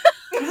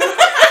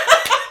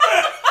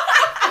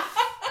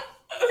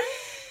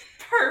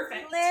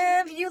 Perfect.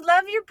 Liv, you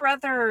love your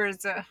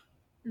brothers.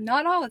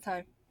 Not all the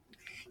time.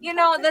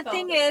 The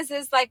thing is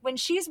like, when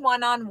she's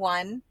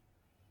one-on-one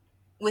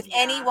with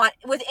any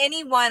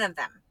one of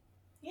them,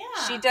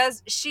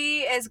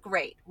 she is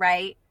great,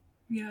 right?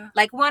 Yeah.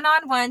 Like,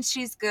 one-on-one,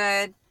 she's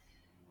good.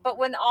 But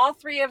when all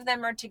three of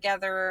them are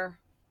together,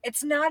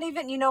 it's not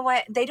even,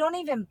 they don't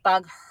even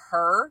bug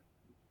her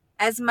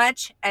as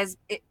much as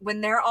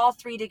when they're all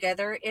three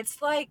together.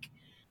 It's like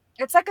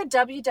a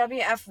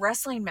WWF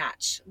wrestling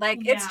match.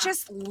 Like, it's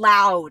just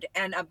loud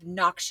and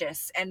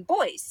obnoxious. And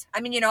boys, I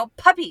mean,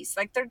 puppies,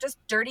 like, they're just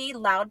dirty,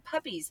 loud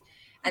puppies.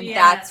 And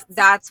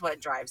that's what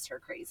drives her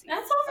crazy.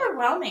 That's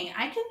overwhelming.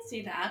 I can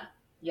see that.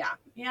 Yeah.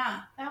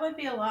 Yeah, that would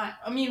be a lot.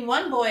 I mean,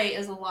 one boy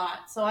is a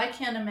lot, so I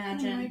can't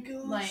imagine,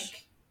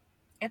 like...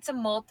 It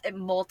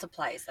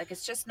multiplies. Like,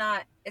 it's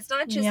not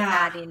just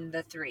adding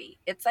the three.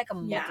 It's like a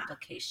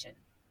multiplication.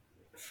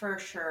 For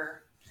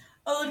sure.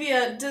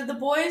 Olivia, did the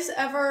boys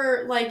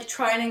ever, like,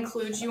 try and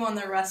include you on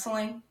their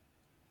wrestling?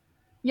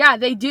 Yeah,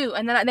 they do.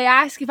 And then they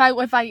ask if I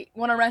want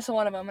to wrestle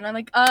one of them. And I'm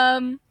like,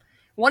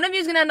 one of you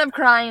is going to end up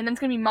crying, and then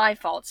it's going to be my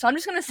fault. So I'm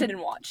just going to sit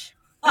and watch.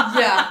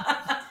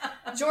 Yeah.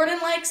 Jordan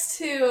likes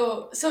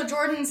to... So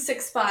Jordan's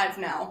 6'5"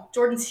 now.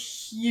 Jordan's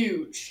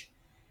huge.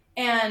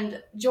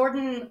 And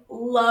Jordan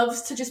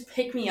loves to just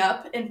pick me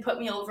up and put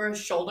me over his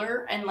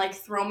shoulder and, like,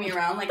 throw me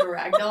around like a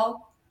rag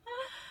doll.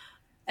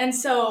 And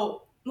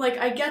so... Like,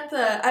 I get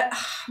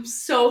I'm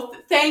so...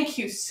 Thank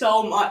you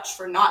so much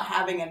for not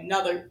having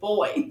another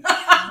boy.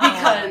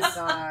 Because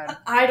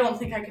I don't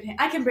think I could...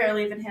 I can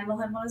barely even handle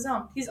him on his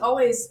own. He's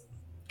always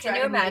Can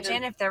you dragging me to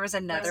imagine if there was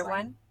another wrestling.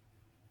 one?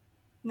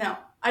 No,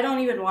 I don't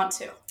even want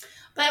to.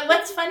 But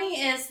what's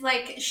funny is,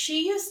 like,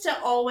 she used to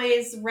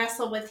always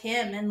wrestle with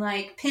him and,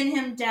 like, pin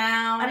him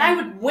down. And I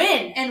would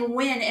win. And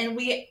win. And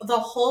the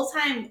whole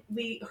time,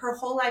 her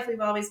whole life,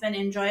 we've always been,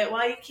 enjoy it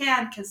while you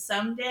can, because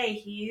someday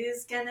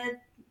he's going to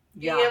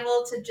be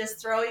able to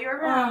just throw you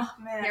around.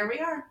 Oh, man. Here we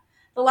are.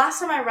 The last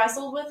time I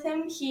wrestled with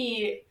him,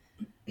 he,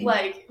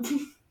 like,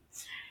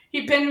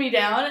 he pinned me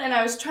down, and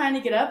I was trying to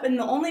get up, and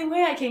the only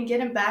way I can get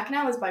him back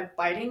now is by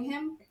biting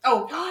him.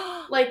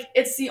 Oh, Like,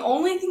 it's the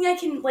only thing I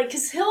can, like,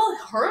 because he'll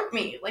hurt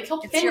me. Like, he'll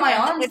pin my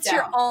arms down. It's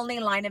your only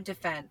line of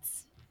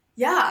defense.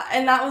 Yeah,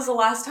 and that was the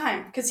last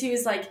time, because he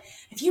was like,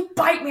 if you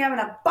bite me, I'm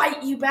going to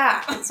bite you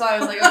back. And so I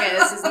was like, okay,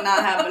 this is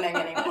not happening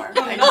anymore.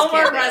 I no just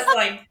more can't do it.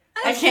 wrestling.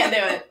 I can't do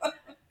it.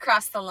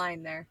 Cross the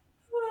line there.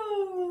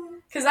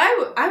 Because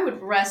I would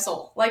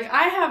wrestle. Like,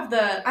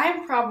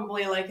 I'm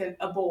probably like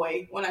a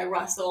boy when I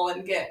wrestle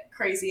and get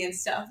crazy and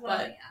stuff,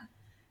 but yeah.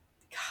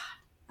 God,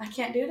 I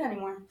can't do it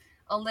anymore.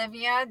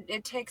 Olivia,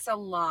 it takes a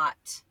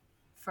lot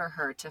for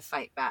her to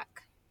fight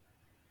back.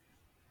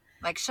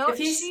 Like, she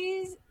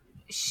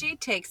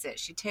takes it.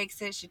 She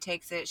takes it.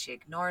 She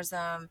ignores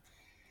them.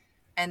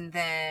 And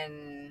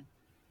then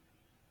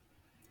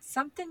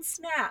something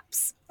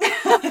snaps.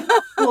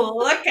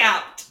 Look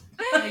out.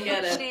 I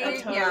get it. I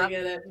totally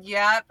get it.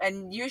 Yep.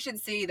 And you should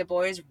see the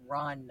boys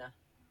run.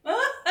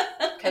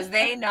 Because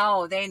they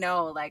know,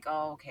 like,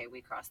 oh, okay,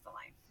 we crossed the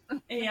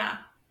line. Yeah.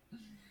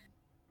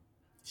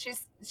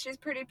 She's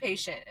pretty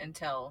patient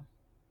until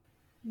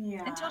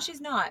Yeah. she's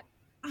not.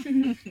 I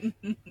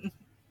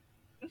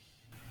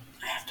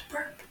have to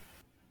burp.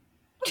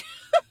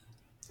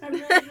 I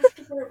really have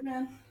to burp,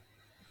 man.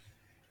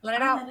 Let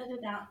it out. Let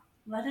it out.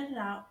 Let it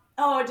out.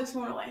 Oh, it just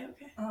went away.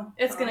 Okay. Oh,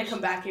 It's going to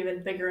come back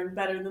even bigger and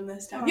better than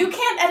this time. You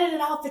can't edit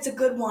it out if it's a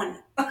good one.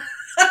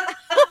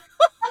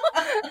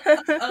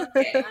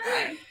 Okay.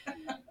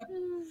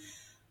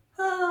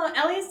 Oh,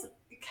 Ellie's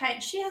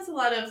she has a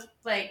lot of,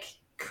 like,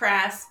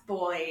 crass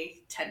boy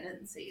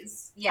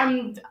tendencies.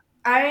 Yeah.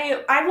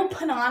 I will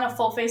put on a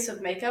full face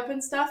of makeup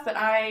and stuff, but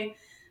I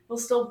will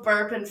still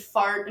burp and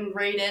fart and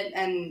rate it,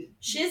 and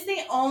She has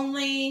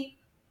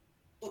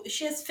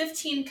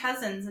 15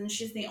 cousins, and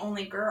she's the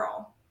only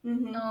girl.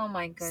 mm-hmm. Oh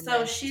my goodness.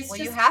 So she's well,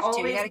 just you have to.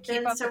 always You got to keep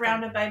been up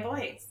surrounded by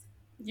boys.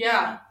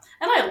 Yeah.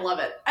 And I love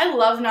it. I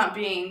love it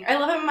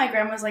when my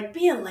grandma's like,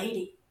 be a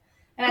lady.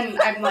 And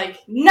I'm like,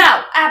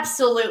 no,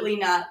 absolutely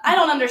not. I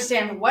don't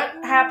understand what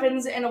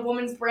happens in a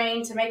woman's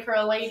brain to make her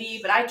a lady,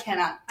 but I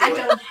cannot do I it.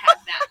 don't have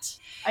that.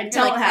 I You're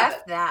don't like, have F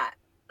it. that.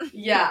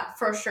 Yeah,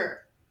 for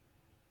sure.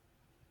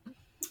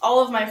 All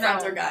of my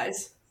friends No. are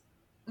guys.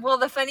 Well,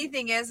 the funny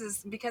thing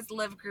is because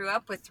Liv grew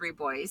up with 3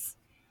 boys,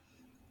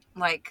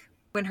 like,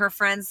 when her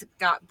friends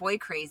got boy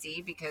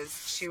crazy, because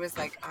she was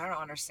like, I don't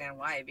understand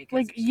why, because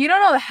Like, you don't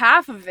know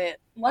half of it.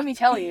 Let me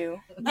tell you.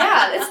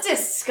 Yeah, it's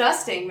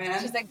disgusting,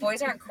 man. she's like,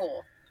 boys aren't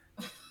cool.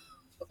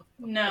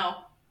 No.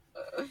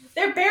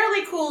 They're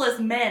barely cool as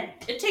men.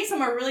 It takes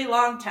them a really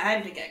long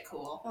time to get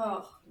cool.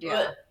 Oh,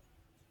 Yeah.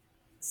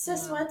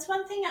 Sis, Yeah. what's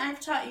one thing I've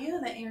taught you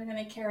that you're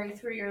going to carry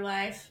through your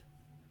life?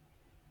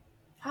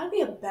 how to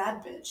be a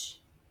bad bitch.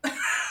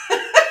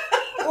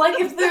 Like,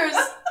 if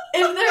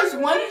there's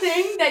one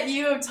thing that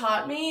you have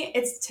taught me,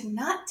 it's to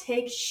not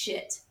take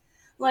shit.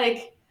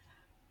 Like,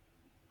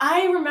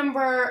 I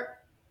remember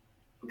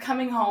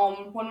coming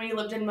home when we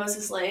lived in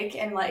Moses Lake,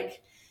 and,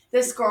 like,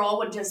 this girl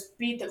would just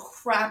beat the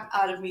crap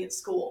out of me at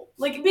school.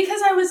 Like,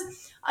 because I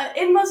was,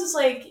 in Moses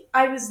Lake,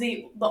 I was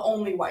the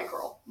only white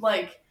girl.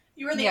 Like,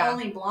 You were the Yeah.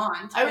 only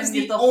blonde. I was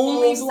in the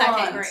only whole second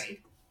blonde.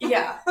 grade.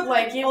 yeah,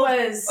 like,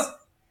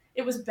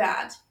 it was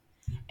bad.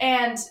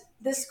 And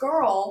this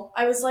girl,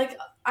 I was like,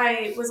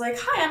 hi,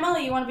 I'm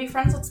Ellie, you want to be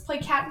friends? Let's play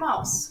cat and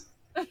mouse.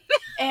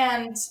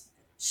 And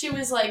she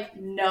was like,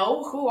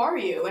 no, who are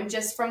you? And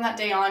just from that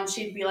day on,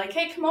 she'd be like,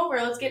 hey, come over,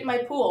 let's get in my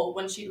pool.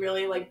 When she'd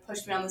really, like,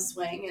 push me on the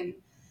swing and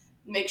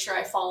make sure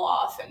I fall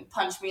off and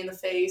punch me in the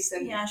face.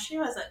 And Yeah, she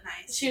wasn't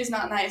nice. she was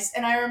not nice.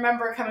 And I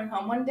remember coming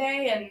home one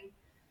day, and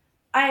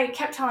I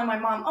kept telling my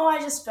mom, oh, I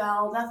just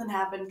fell, nothing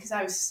happened, because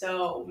I was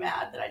so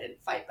mad that I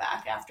didn't fight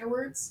back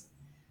afterwards.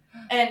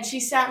 And she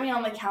sat me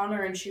on the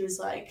counter, and she was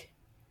like,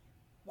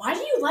 why do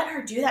you let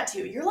her do that to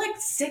you? You're like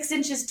 6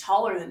 inches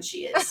taller than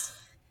she is.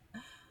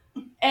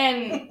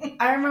 And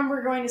I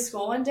remember going to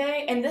school one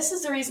day, and this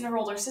is the reason her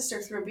older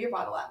sister threw a beer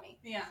bottle at me.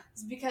 Yeah.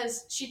 It's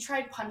because she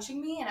tried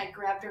punching me, and I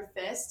grabbed her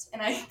fist,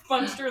 and I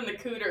punched her in the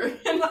cooter.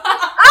 And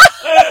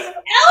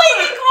Ellie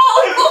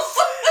Nicole!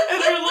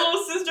 and her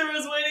little sister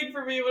was waiting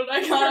for me when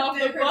I got off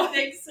the Her bus.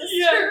 big sister.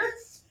 Yeah.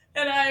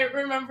 And I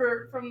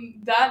remember from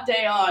that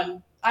day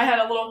on, I had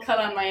a little cut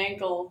on my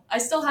ankle. I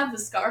still have the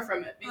scar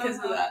from it because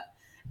of that.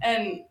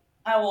 And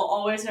I will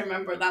always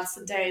remember that's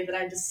the day that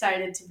I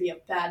decided to be a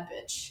bad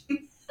bitch.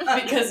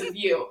 Because of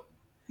you.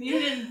 You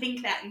didn't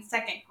think that in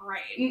second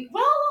grade.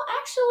 Well,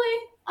 actually,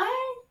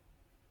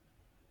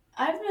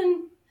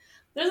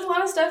 there's a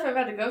lot of stuff I've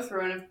had to go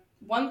through, and if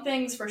one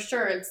thing's for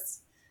sure,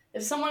 it's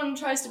if someone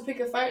tries to pick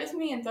a fight with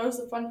me and throws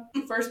the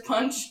first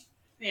punch,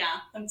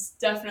 Yeah. That's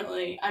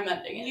definitely, I'm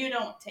ending it. You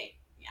don't take.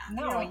 Yeah.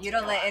 No, you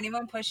don't let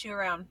anyone push you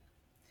around.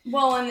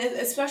 Well, and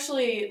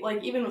especially,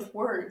 like, even with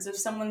words, if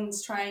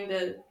someone's trying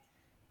to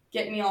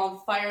get me all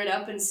fired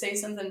up and say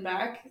something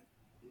back,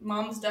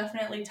 Mom's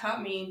definitely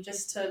taught me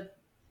just to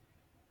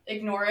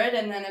ignore it,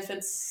 and then if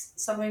it's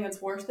something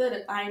that's worth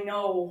it, I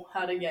know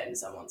how to get in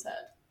someone's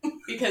head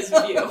because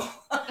of you.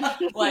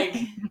 Like,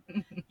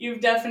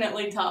 you've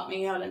definitely taught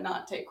me how to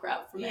not take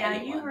crap from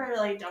anyone. You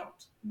really don't.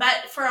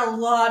 But for a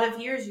lot of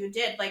years you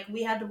did. Like,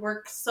 we had to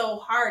work so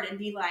hard and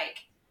be like,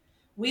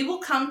 we will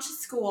come to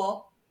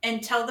school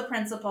and tell the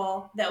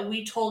principal that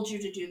we told you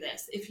to do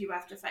this if you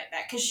have to fight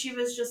back. Because she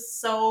was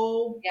just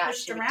so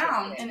pushed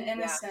around and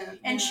innocent.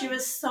 And she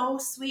was so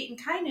sweet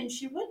and kind, and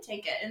she would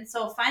take it. And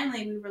so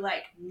finally we were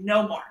like,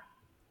 no more.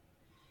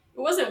 It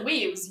wasn't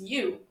we, it was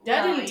you.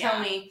 Dad didn't tell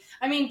me.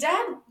 I mean,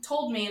 Dad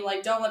told me,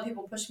 like, don't let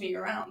people push me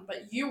around.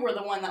 But you were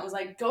the one that was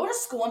like, go to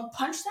school and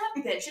punch that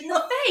bitch in the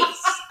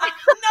face.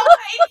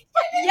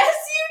 Yes,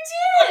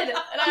 you did.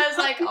 And I was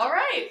like, all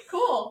right,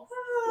 cool.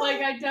 Like,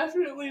 I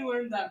definitely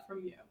learned that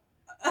from you.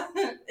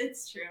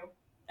 It's true.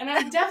 And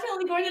I'm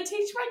definitely going to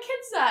teach my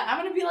kids that.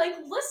 I'm going to be like,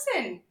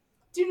 listen,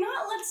 do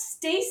not let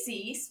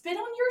Stacy spit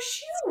on your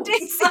shoes.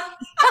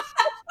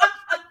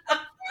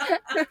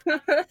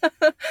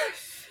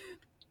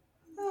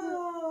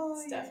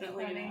 It's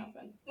definitely going to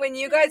happen. When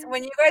you guys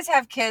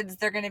have kids,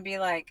 they're going to be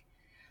like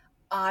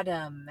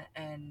Autumn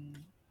and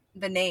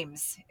the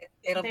names.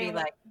 It'll be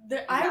like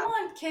I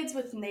want kids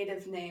with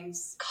native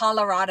names.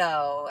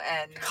 Colorado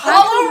and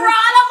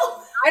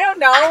Colorado. I don't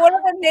know. What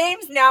are the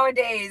names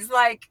nowadays?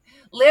 Like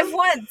Live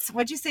Once.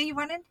 What'd you say you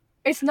wanted?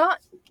 It's not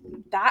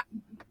that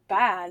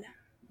bad.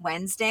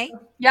 Wednesday.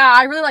 Yeah,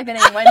 I really like the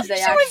name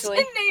Wednesday. Actually,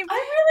 I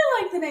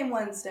really like the name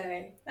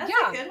Wednesday. That's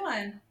a good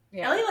one.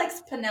 Yeah. Ellie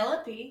likes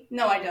Penelope.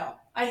 No, I don't.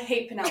 I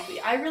hate Penelope.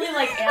 I really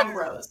like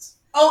Ambrose.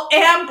 Oh,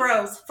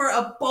 Ambrose for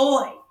a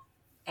boy.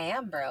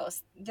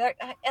 Ambrose.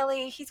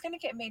 Ellie, he's going to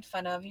get made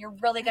fun of. You're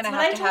really going to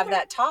That's have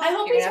that talk. I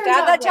hope You're he going to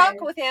have turns that out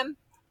talk with him.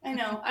 I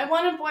know. I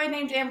want a boy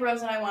named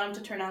Ambrose, and I want him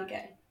to turn out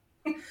gay.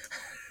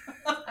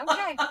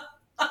 Okay.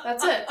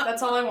 That's it.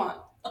 That's all I want.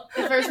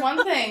 If there's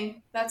one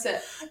thing, that's it.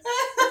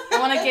 I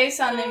want a gay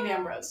son named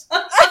Ambrose.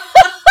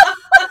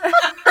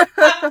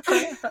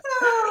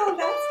 Oh,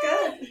 that's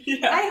good.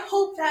 Yeah. I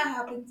hope that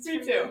happens.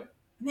 Me too.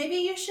 Maybe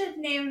you should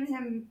name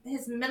him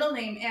his middle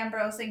name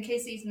Ambrose in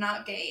case he's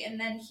not gay, and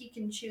then he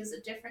can choose a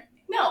different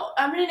name. No,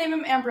 I'm going to name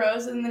him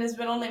Ambrose, and then his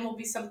middle name will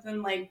be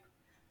something like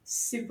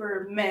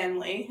super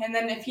manly. And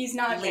then if he's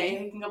not gay,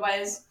 he can go by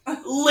his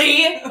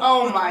Lee.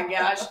 Oh my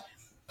gosh.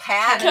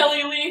 Pat.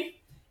 Kelly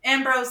Lee.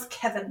 Ambrose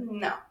Kevin.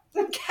 No.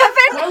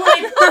 Kevin. Or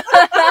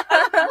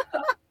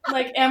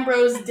like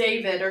Ambrose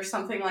David or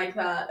something like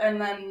that.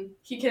 And then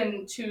he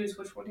can choose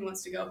which one he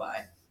wants to go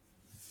by.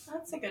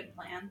 That's a good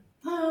plan.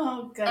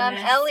 Oh,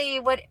 goodness.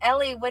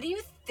 Ellie, what do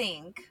you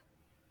think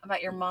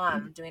about your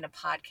mom doing a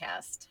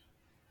podcast?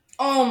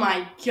 Oh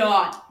my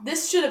god.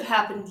 This should have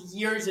happened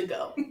years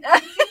ago.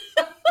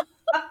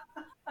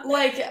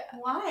 Like,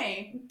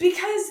 why?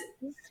 Because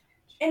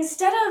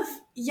instead of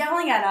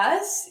yelling at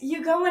us,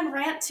 you go and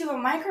rant to a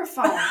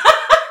microphone.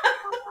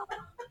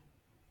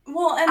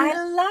 Well, and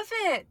I love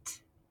it.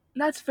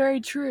 that's very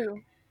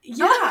true.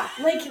 yeah,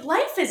 like,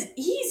 life is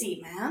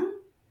easy, man.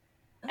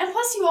 And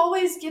plus, you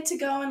always get to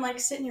go and, like,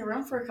 sit in your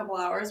room for a couple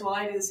hours while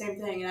I do the same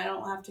thing, and I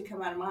don't have to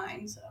come out of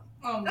mine, so.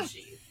 Oh,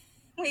 gee.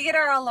 We get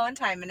our alone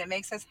time, and it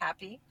makes us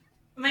happy.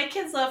 My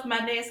kids love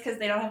Mondays because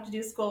they don't have to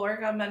do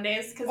schoolwork on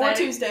Mondays. Or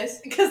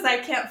Tuesdays. Because I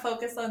can't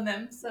focus on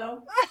them,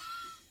 so.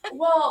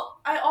 Well,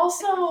 I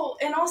also,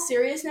 in all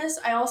seriousness,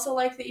 I also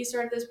like that you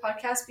started this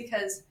podcast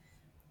because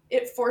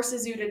it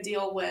forces you to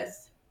deal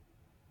with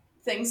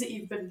things that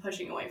you've been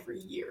pushing away for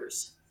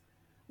years.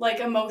 Like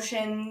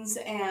emotions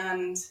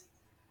and,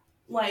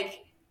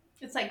 like...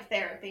 It's like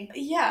therapy.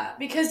 Yeah,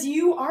 because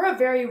you are a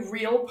very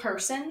real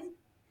person.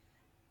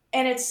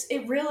 And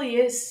it really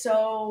is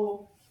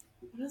so...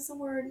 What is the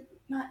word?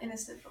 Not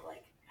innocent, but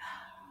like...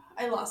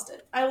 I lost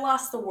it. I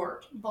lost the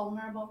word.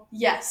 Vulnerable.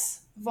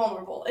 Yes,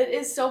 vulnerable. It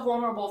is so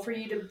vulnerable for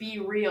you to be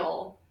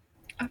real.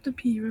 I have to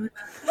pee really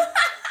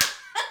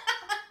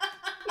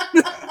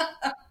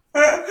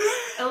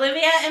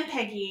Olivia and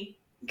Peggy.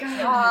 God,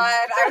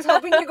 I was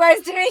hoping you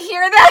guys didn't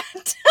hear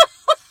that.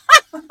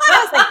 I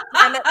was like,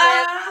 damn it,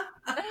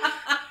 Liv.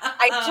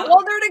 I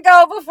told her to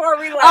go before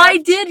we left. I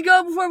did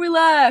go before we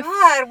left.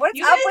 God, what's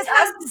You up guys with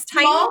have us? This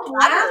small tiny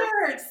bladders.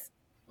 bladders.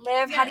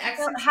 Liv, Yeah,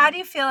 how do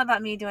you feel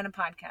about me doing a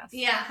podcast?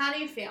 Yeah, how do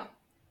you feel?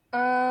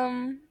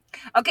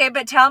 Okay,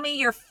 but tell me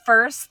your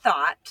first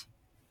thought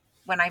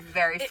when I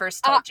very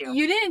first told you.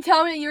 You didn't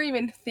tell me that you were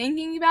even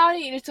thinking about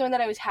it. You just told me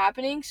that it was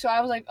happening. So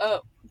I was like,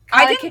 oh.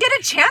 I didn't get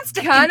a chance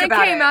to think about it. Kind of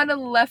came out of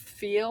left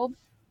field.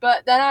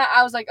 But then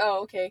I was like,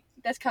 oh, okay.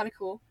 That's kind of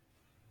cool.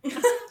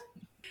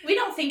 We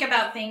don't think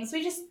about things.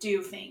 We just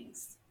do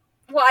things.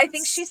 Well, I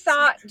think you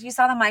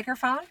saw the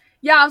microphone?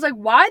 Yeah, I was like,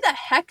 why the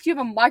heck do you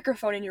have a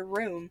microphone in your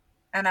room?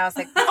 And I was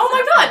like, Oh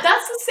my god,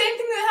 that's the same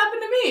thing that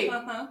happened to me.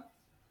 Uh-huh.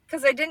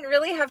 Because I didn't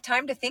really have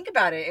time to think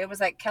about it. It was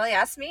like Kelly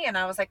asked me, and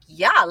I was like,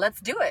 "Yeah, let's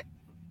do it,"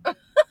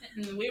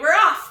 And we were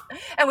off.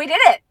 and we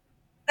did it.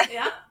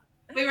 Yeah.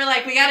 We were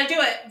like, we got to do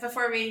it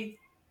before we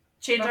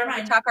change our Before we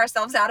mind. talk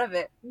ourselves out of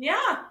it.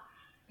 Yeah.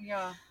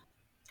 Yeah.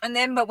 And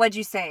then, but what'd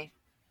you say?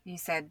 You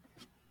said,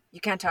 "You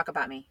can't talk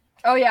about me,"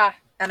 Oh yeah.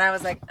 and I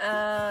was like,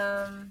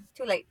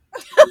 too late.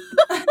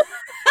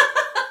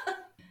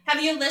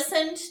 Have you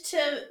listened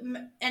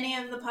to any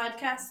of the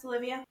podcasts,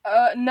 Olivia?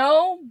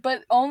 No,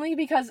 but only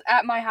because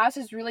at my house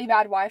is really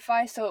bad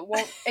Wi-Fi, so it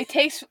won't. It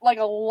takes like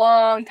a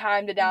long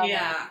time to download.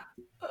 Yeah.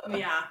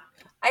 Yeah.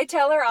 I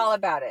tell her all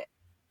about it.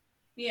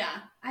 Yeah.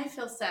 I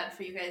feel sad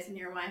for you guys and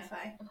your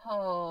Wi-Fi.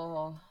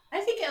 Oh.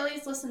 I think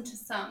Ellie's listened to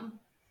some.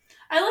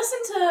 I listen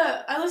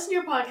to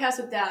your podcast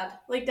with Dad.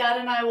 Like, Dad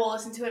and I will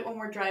listen to it when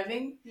we're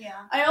driving.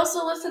 Yeah. I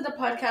also listen to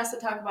podcasts that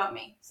talk about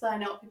me, so I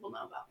know what people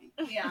know about me.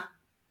 Yeah.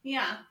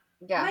 Yeah.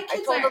 Yeah. My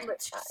kids are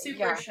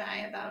super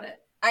shy about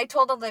it. I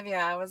told Olivia,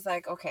 I was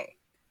like, okay,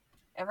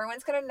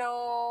 everyone's going to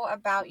know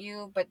about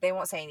you, but they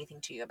won't say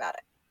anything to you about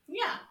it.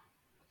 Yeah.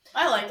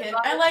 I like it.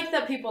 I like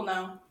that people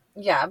know.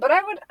 Yeah, but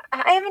I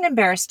haven't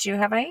embarrassed you,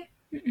 have I?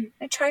 Mm-mm.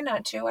 I try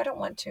not to. I don't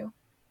want to.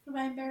 Have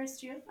I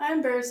embarrassed you? I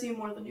embarrass you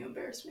more than you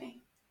embarrass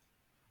me.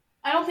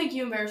 I don't think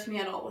you embarrass me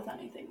at all with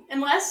anything.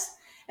 Unless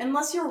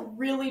you're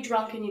really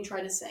drunk and you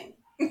try to sing.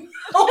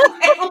 Oh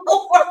my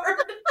Lord.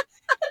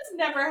 That's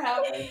never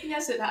happened.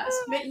 Yes, it has.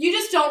 You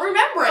just don't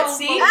remember it,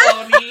 see?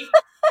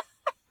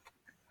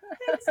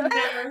 It's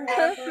never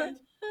happened.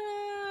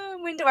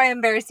 When do I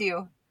embarrass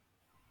you?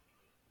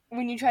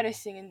 When you try to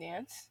sing and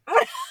dance.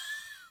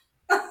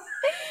 When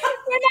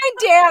I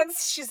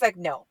dance, she's like,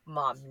 "No,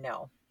 Mom,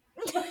 no."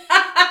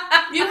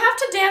 You have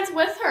to dance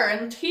with her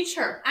and teach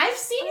her. I've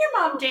seen your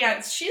mom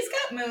dance. She's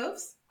got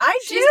moves.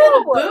 She's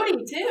got a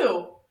booty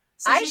too.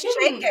 So I shake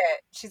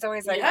it. She's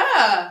always like,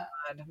 "Yeah,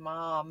 God,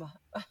 Mom."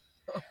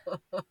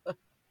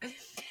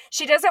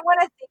 She doesn't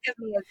want to think of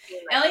me as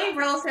being like Ellie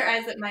rolls her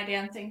eyes at my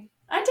dancing.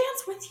 I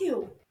dance with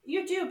you.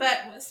 You do,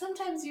 but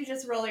sometimes you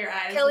just roll your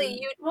eyes. Kelly,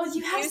 you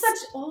have such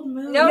old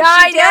moves. No, yeah,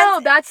 I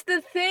know. That's the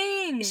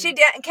thing.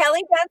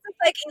 Kelly dances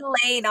like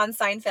Elaine on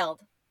Seinfeld.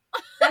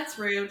 That's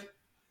rude.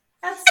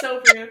 That's so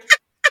rude. Kelly,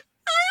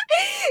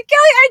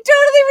 I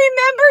totally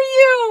remember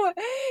you.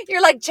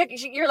 You're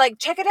like,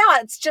 check it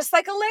out. It's just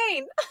like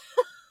Elaine.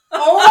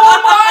 Oh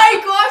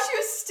my gosh,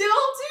 you still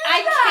do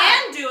I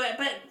can do it,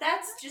 but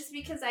that's just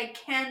because I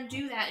can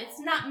do that. It's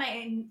not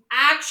my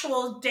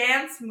actual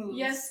dance moves.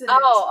 Yes, it is.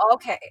 Oh,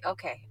 okay.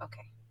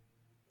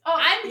 Oh,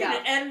 I'm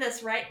gonna end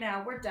this right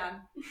now. We're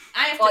done.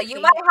 You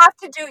might have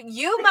to do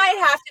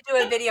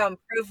a video and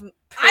prove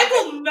I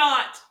will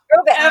not.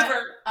 Prove it.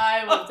 Ever.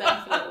 I will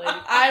definitely.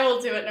 I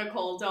will do it,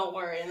 Nicole. Don't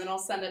worry, and then I'll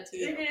send it to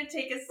you. You're gonna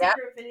take a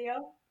secret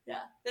video?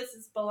 Yeah. This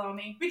is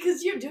baloney.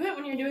 Because you do it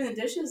when you're doing the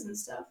dishes and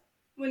stuff.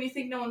 When you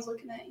think no one's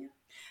looking at you.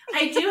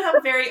 I do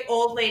have very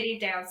old lady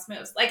dance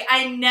moves. Like,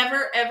 I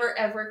never, ever,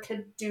 ever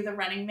could do the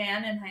Running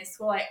Man in high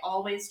school. I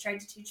always tried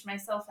to teach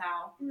myself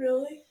how.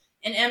 Really?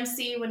 In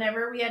MC,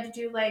 whenever we had to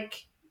do,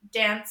 like,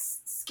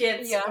 dance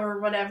skits or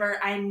whatever,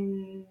 I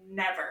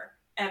never,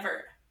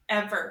 ever,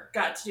 ever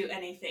got to do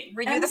anything.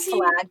 Were you the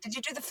flag? Did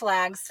you do the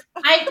flags?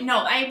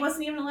 No, I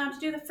wasn't even allowed to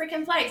do the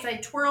freaking flags. I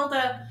twirled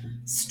a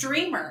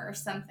streamer or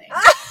something.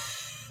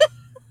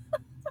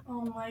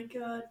 Oh my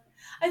god.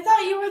 I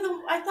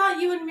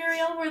thought you and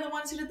Muriel were the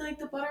ones who did like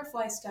the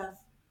butterfly stuff.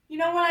 You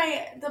know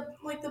when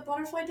the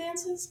butterfly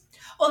dances?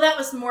 Oh, that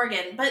was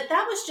Morgan, but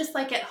that was just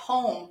like at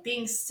home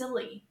being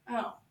silly.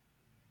 Oh.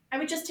 I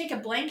would just take a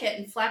blanket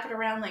and flap it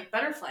around like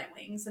butterfly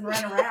wings and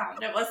run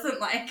around. It wasn't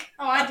like,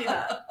 oh, I do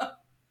that.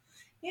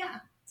 Yeah,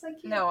 it's like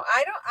No,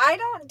 I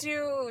don't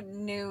do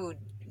nude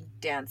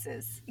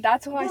dances.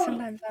 That's why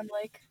sometimes I'm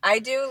like, I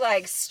do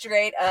like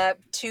straight up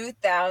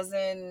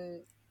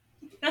 2000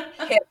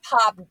 hip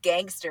hop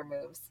gangster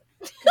moves.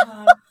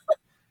 God.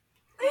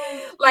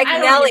 Like I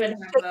don't Nelly, even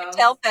have shake your those.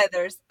 tail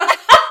feathers.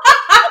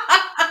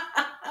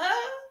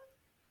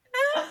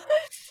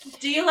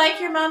 Do you like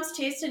your mom's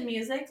taste in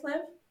music,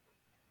 Liv?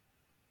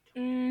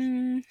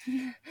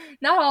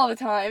 not all the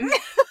time.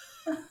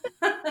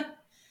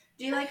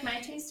 Do you like my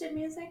taste in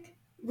music?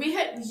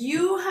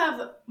 You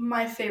have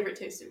my favorite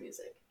taste in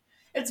music.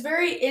 It's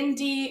very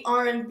indie,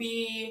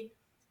 R&B.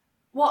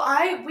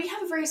 Well, we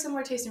have a very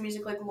similar taste in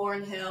music, like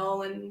Lauryn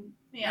Hill and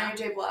Mary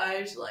J.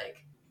 Blige. Like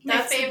My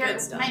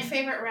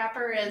favorite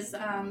rapper is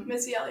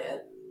Missy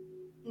Elliott.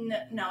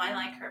 No, I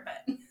like her,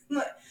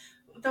 but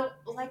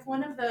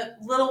one of the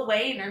Lil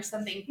Wayne or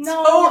something.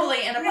 No,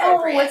 totally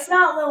inappropriate. No, it's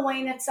not Lil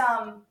Wayne. It's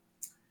God.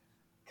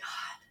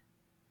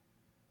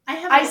 I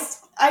have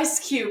Ice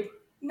Cube.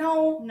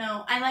 No,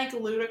 I like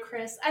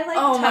Ludacris. I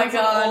like my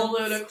God, old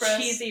Ludacris.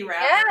 cheesy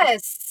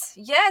rappers.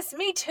 Yes,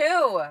 me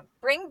too.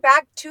 Bring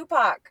back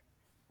Tupac.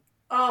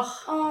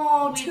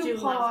 Oh, we Tupac. do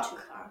love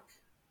Tupac.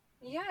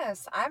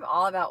 Yes, I'm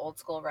all about old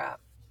school rap.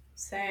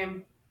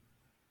 Same.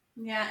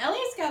 Yeah,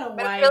 Ellie's got a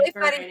But wide it's really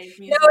variety funny. of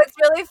music. No, it's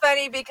really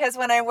funny because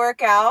when I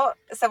work out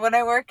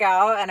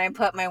and I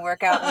put my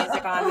workout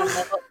music on and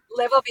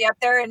Liv will be up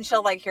there and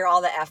she'll like hear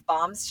all the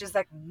F-bombs. She's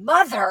like,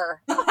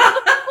 mother.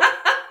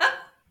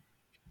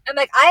 I'm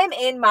like, I am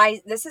in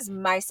this is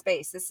my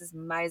space. This is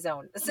my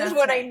zone. This is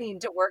what I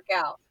need to work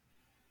out.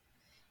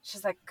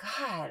 She's like,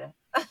 God.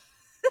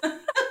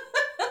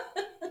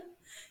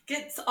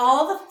 Gets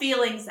all the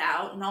feelings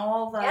out and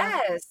all the...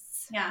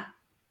 Yes. Yeah.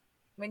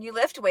 When you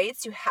lift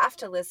weights, you have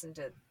to listen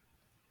to...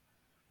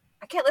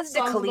 I can't listen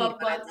Songs to Khalid about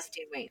when I'm butts.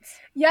 lifting weights.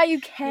 Yeah, you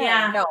can.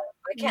 Yeah. No,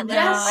 I can't No.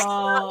 listen. I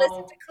cannot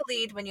listen to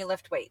Khalid when you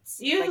lift weights.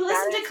 You Like,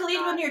 listen that to is Khalid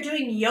not- when you're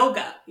doing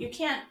yoga. You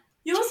can't...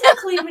 You listen to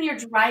Khalid when you're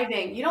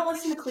driving. You don't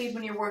listen to Khalid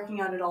when you're working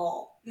out at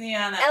all.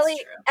 Yeah, that's Ellie,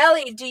 true.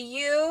 Ellie, do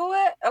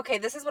you... Okay,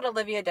 this is what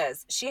Olivia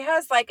does. She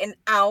has like an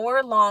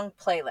hour-long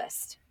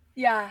playlist.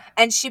 Yeah.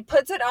 And she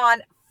puts it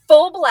on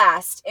full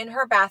blast in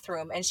her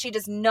bathroom, and she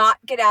does not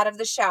get out of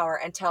the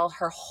shower until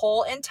her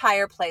whole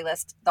entire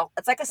playlist,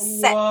 it's like a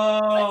set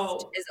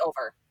list, is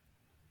over.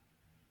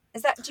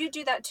 Do you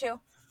do that too?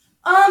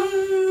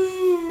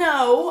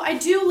 No. I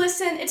do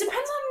listen. It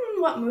depends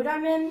on what mood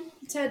I'm in.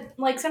 Sometimes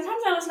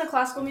I listen to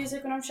classical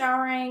music when I'm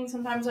showering.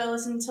 Sometimes I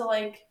listen to,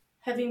 like,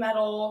 heavy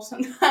metal.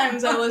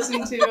 Sometimes I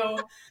listen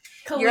to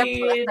Khalid.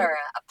 You're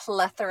a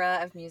plethora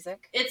of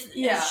music.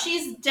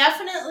 She's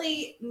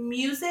definitely...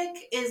 Music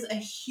is a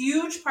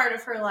huge part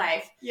of her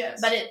life, Yes.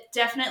 but it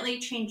definitely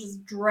changes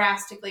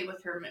drastically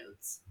with her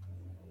moods.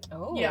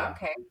 Oh, Yeah.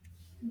 okay.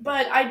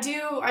 But I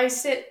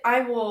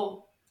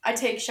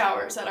take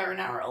showers that are an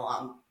hour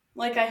long.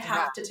 Like, I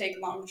have to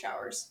take long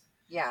showers.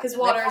 Yeah. Because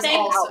water is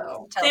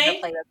also... Until her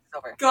Thank playlist is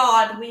over.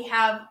 God, we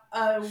have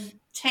a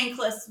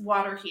tankless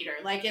water heater.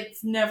 Like,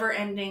 it's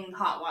never-ending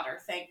hot water,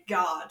 thank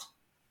God.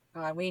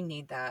 God, we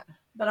need that.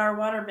 But our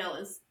water bill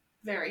is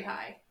very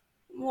high.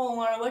 Well,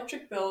 our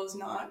electric bill is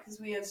not, because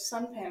we have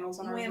sun panels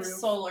on our We roof. have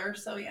solar,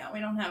 so yeah, we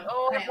don't have...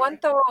 Oh, I high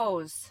want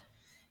those.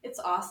 It's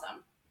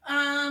awesome.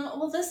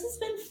 Well, this has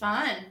been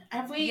fun.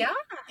 Have we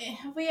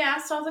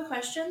asked all the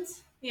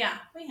questions? Yeah,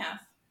 we have.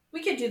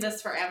 We could do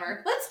this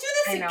forever. Let's do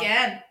I this know.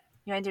 again.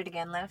 You want to do it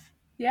again, Liv?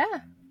 Yeah.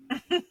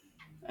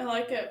 I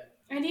like it.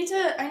 I need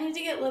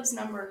to get Liv's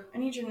number. I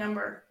need your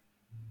number.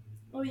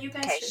 Well, you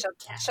guys Okay, should...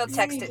 she'll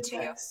text it to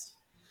you.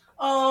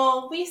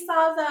 Oh, we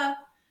saw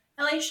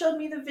Ellie showed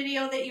me the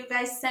video that you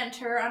guys sent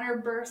her on her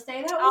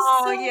birthday. That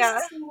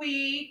was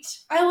sweet.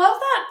 I love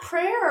that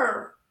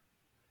prayer.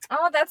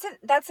 Oh,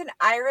 that's an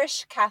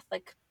Irish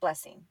Catholic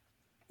blessing.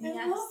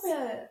 I love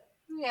it.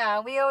 Yeah,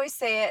 we always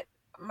say it.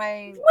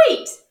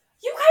 Wait,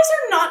 you guys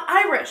are not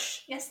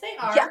Irish. Yes, they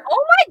are. Yeah.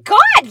 Oh my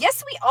God!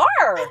 Yes, we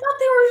are. I thought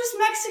they were just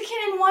Mexican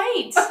and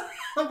white.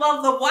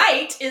 Well, the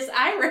white is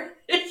Irish.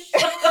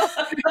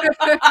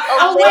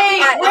 Oh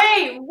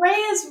wait, Ray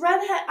is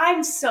redhead.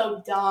 I'm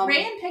so dumb.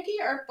 Ray and Peggy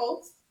are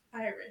both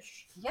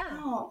Irish. Yeah.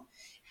 Oh.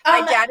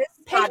 My dad is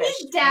Scottish.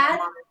 Peggy's dad.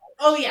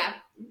 Oh yeah.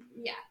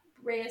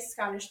 Ray is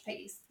Scottish.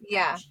 Peggy's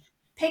Yeah. Scottish.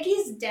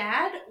 Peggy's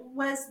dad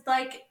was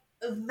like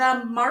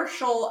the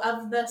marshal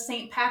of the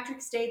St.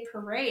 Patrick's Day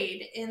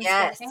parade in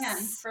Spokane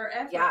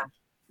forever. Yeah.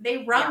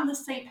 They run the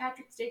St.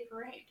 Patrick's Day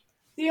parade.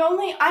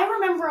 I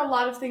remember a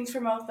lot of things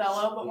from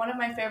Othello, but one of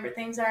my favorite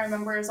things I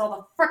remember is all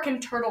the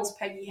frickin' turtles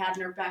Peggy had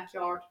in her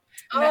backyard.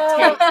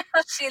 Oh,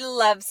 she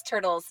loves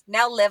turtles.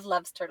 Now Liv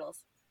loves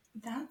turtles.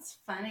 That's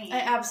funny.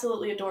 I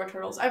absolutely adore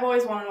turtles. I've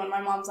always wanted one.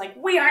 My mom's like,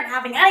 we aren't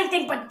having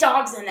anything but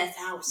dogs in this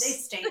house. They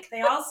stink.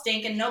 They all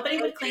stink, and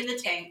nobody would clean the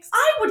tanks.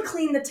 I would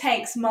clean the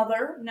tanks,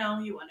 Mother. No,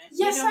 you wouldn't.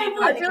 Yes, you don't I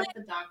even would. pick up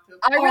the dog poop.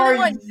 I really Are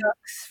want you-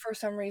 ducks for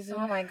some reason.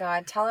 Oh my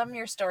God! Tell them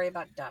your story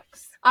about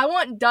ducks. I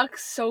want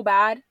ducks so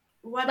bad.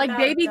 What Like about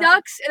baby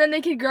ducks, and then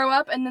they could grow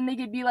up, and then they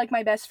could be like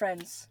my best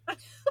friends.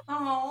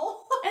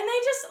 Oh. And they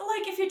just,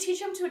 like, if you teach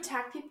them to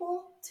attack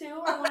people,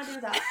 too, I want to do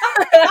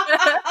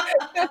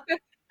that.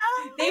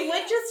 They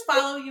would just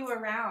follow you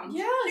around. She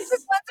Yes.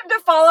 just wants them to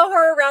follow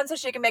her around so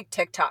she can make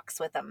TikToks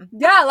with them.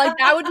 Yeah, like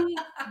that would be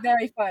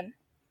very fun.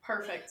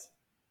 Perfect.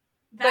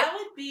 That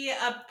would be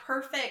a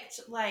perfect,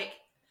 like,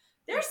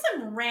 there's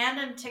some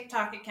random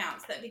TikTok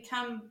accounts that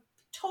become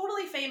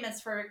totally famous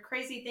for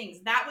crazy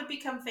things. That would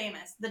become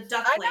famous. The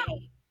Duck I know.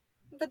 Lady.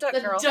 The duck The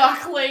girl.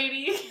 duck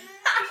lady.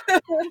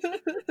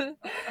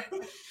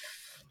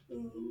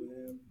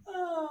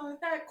 Oh,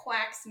 that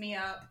quacks me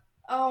up.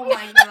 Oh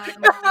my god,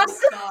 Mom,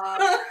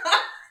 stop.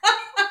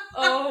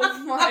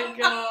 Oh my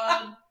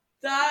god.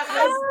 That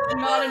was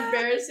not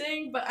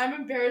embarrassing, but I'm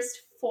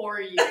embarrassed for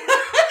you.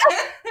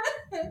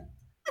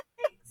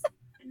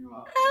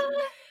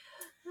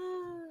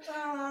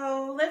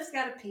 Oh, Liv's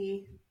gotta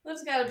pee.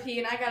 Liv's gotta pee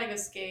and I gotta go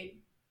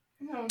skate.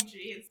 Oh,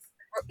 jeez.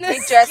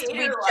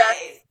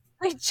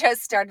 We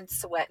just started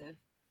sweating.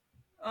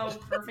 Oh,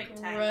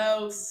 perfect time.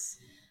 Gross.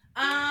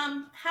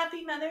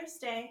 Happy Mother's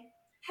Day.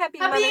 Happy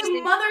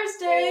Happy Mother's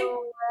Day.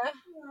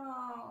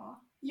 Oh.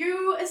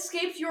 You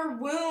escaped your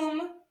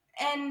womb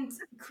and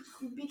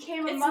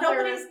became a It's mother.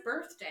 nobody's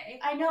birthday.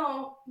 I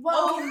know. Well,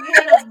 Oh, you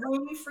had a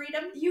womb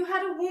freedom? you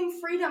had a womb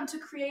freedom to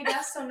create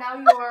us, so now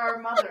you are our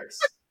mothers.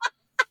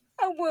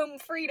 A womb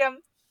freedom.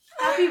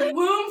 Happy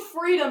Womb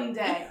Freedom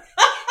Day.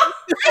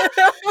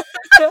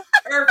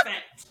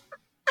 Perfect.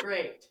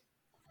 Great.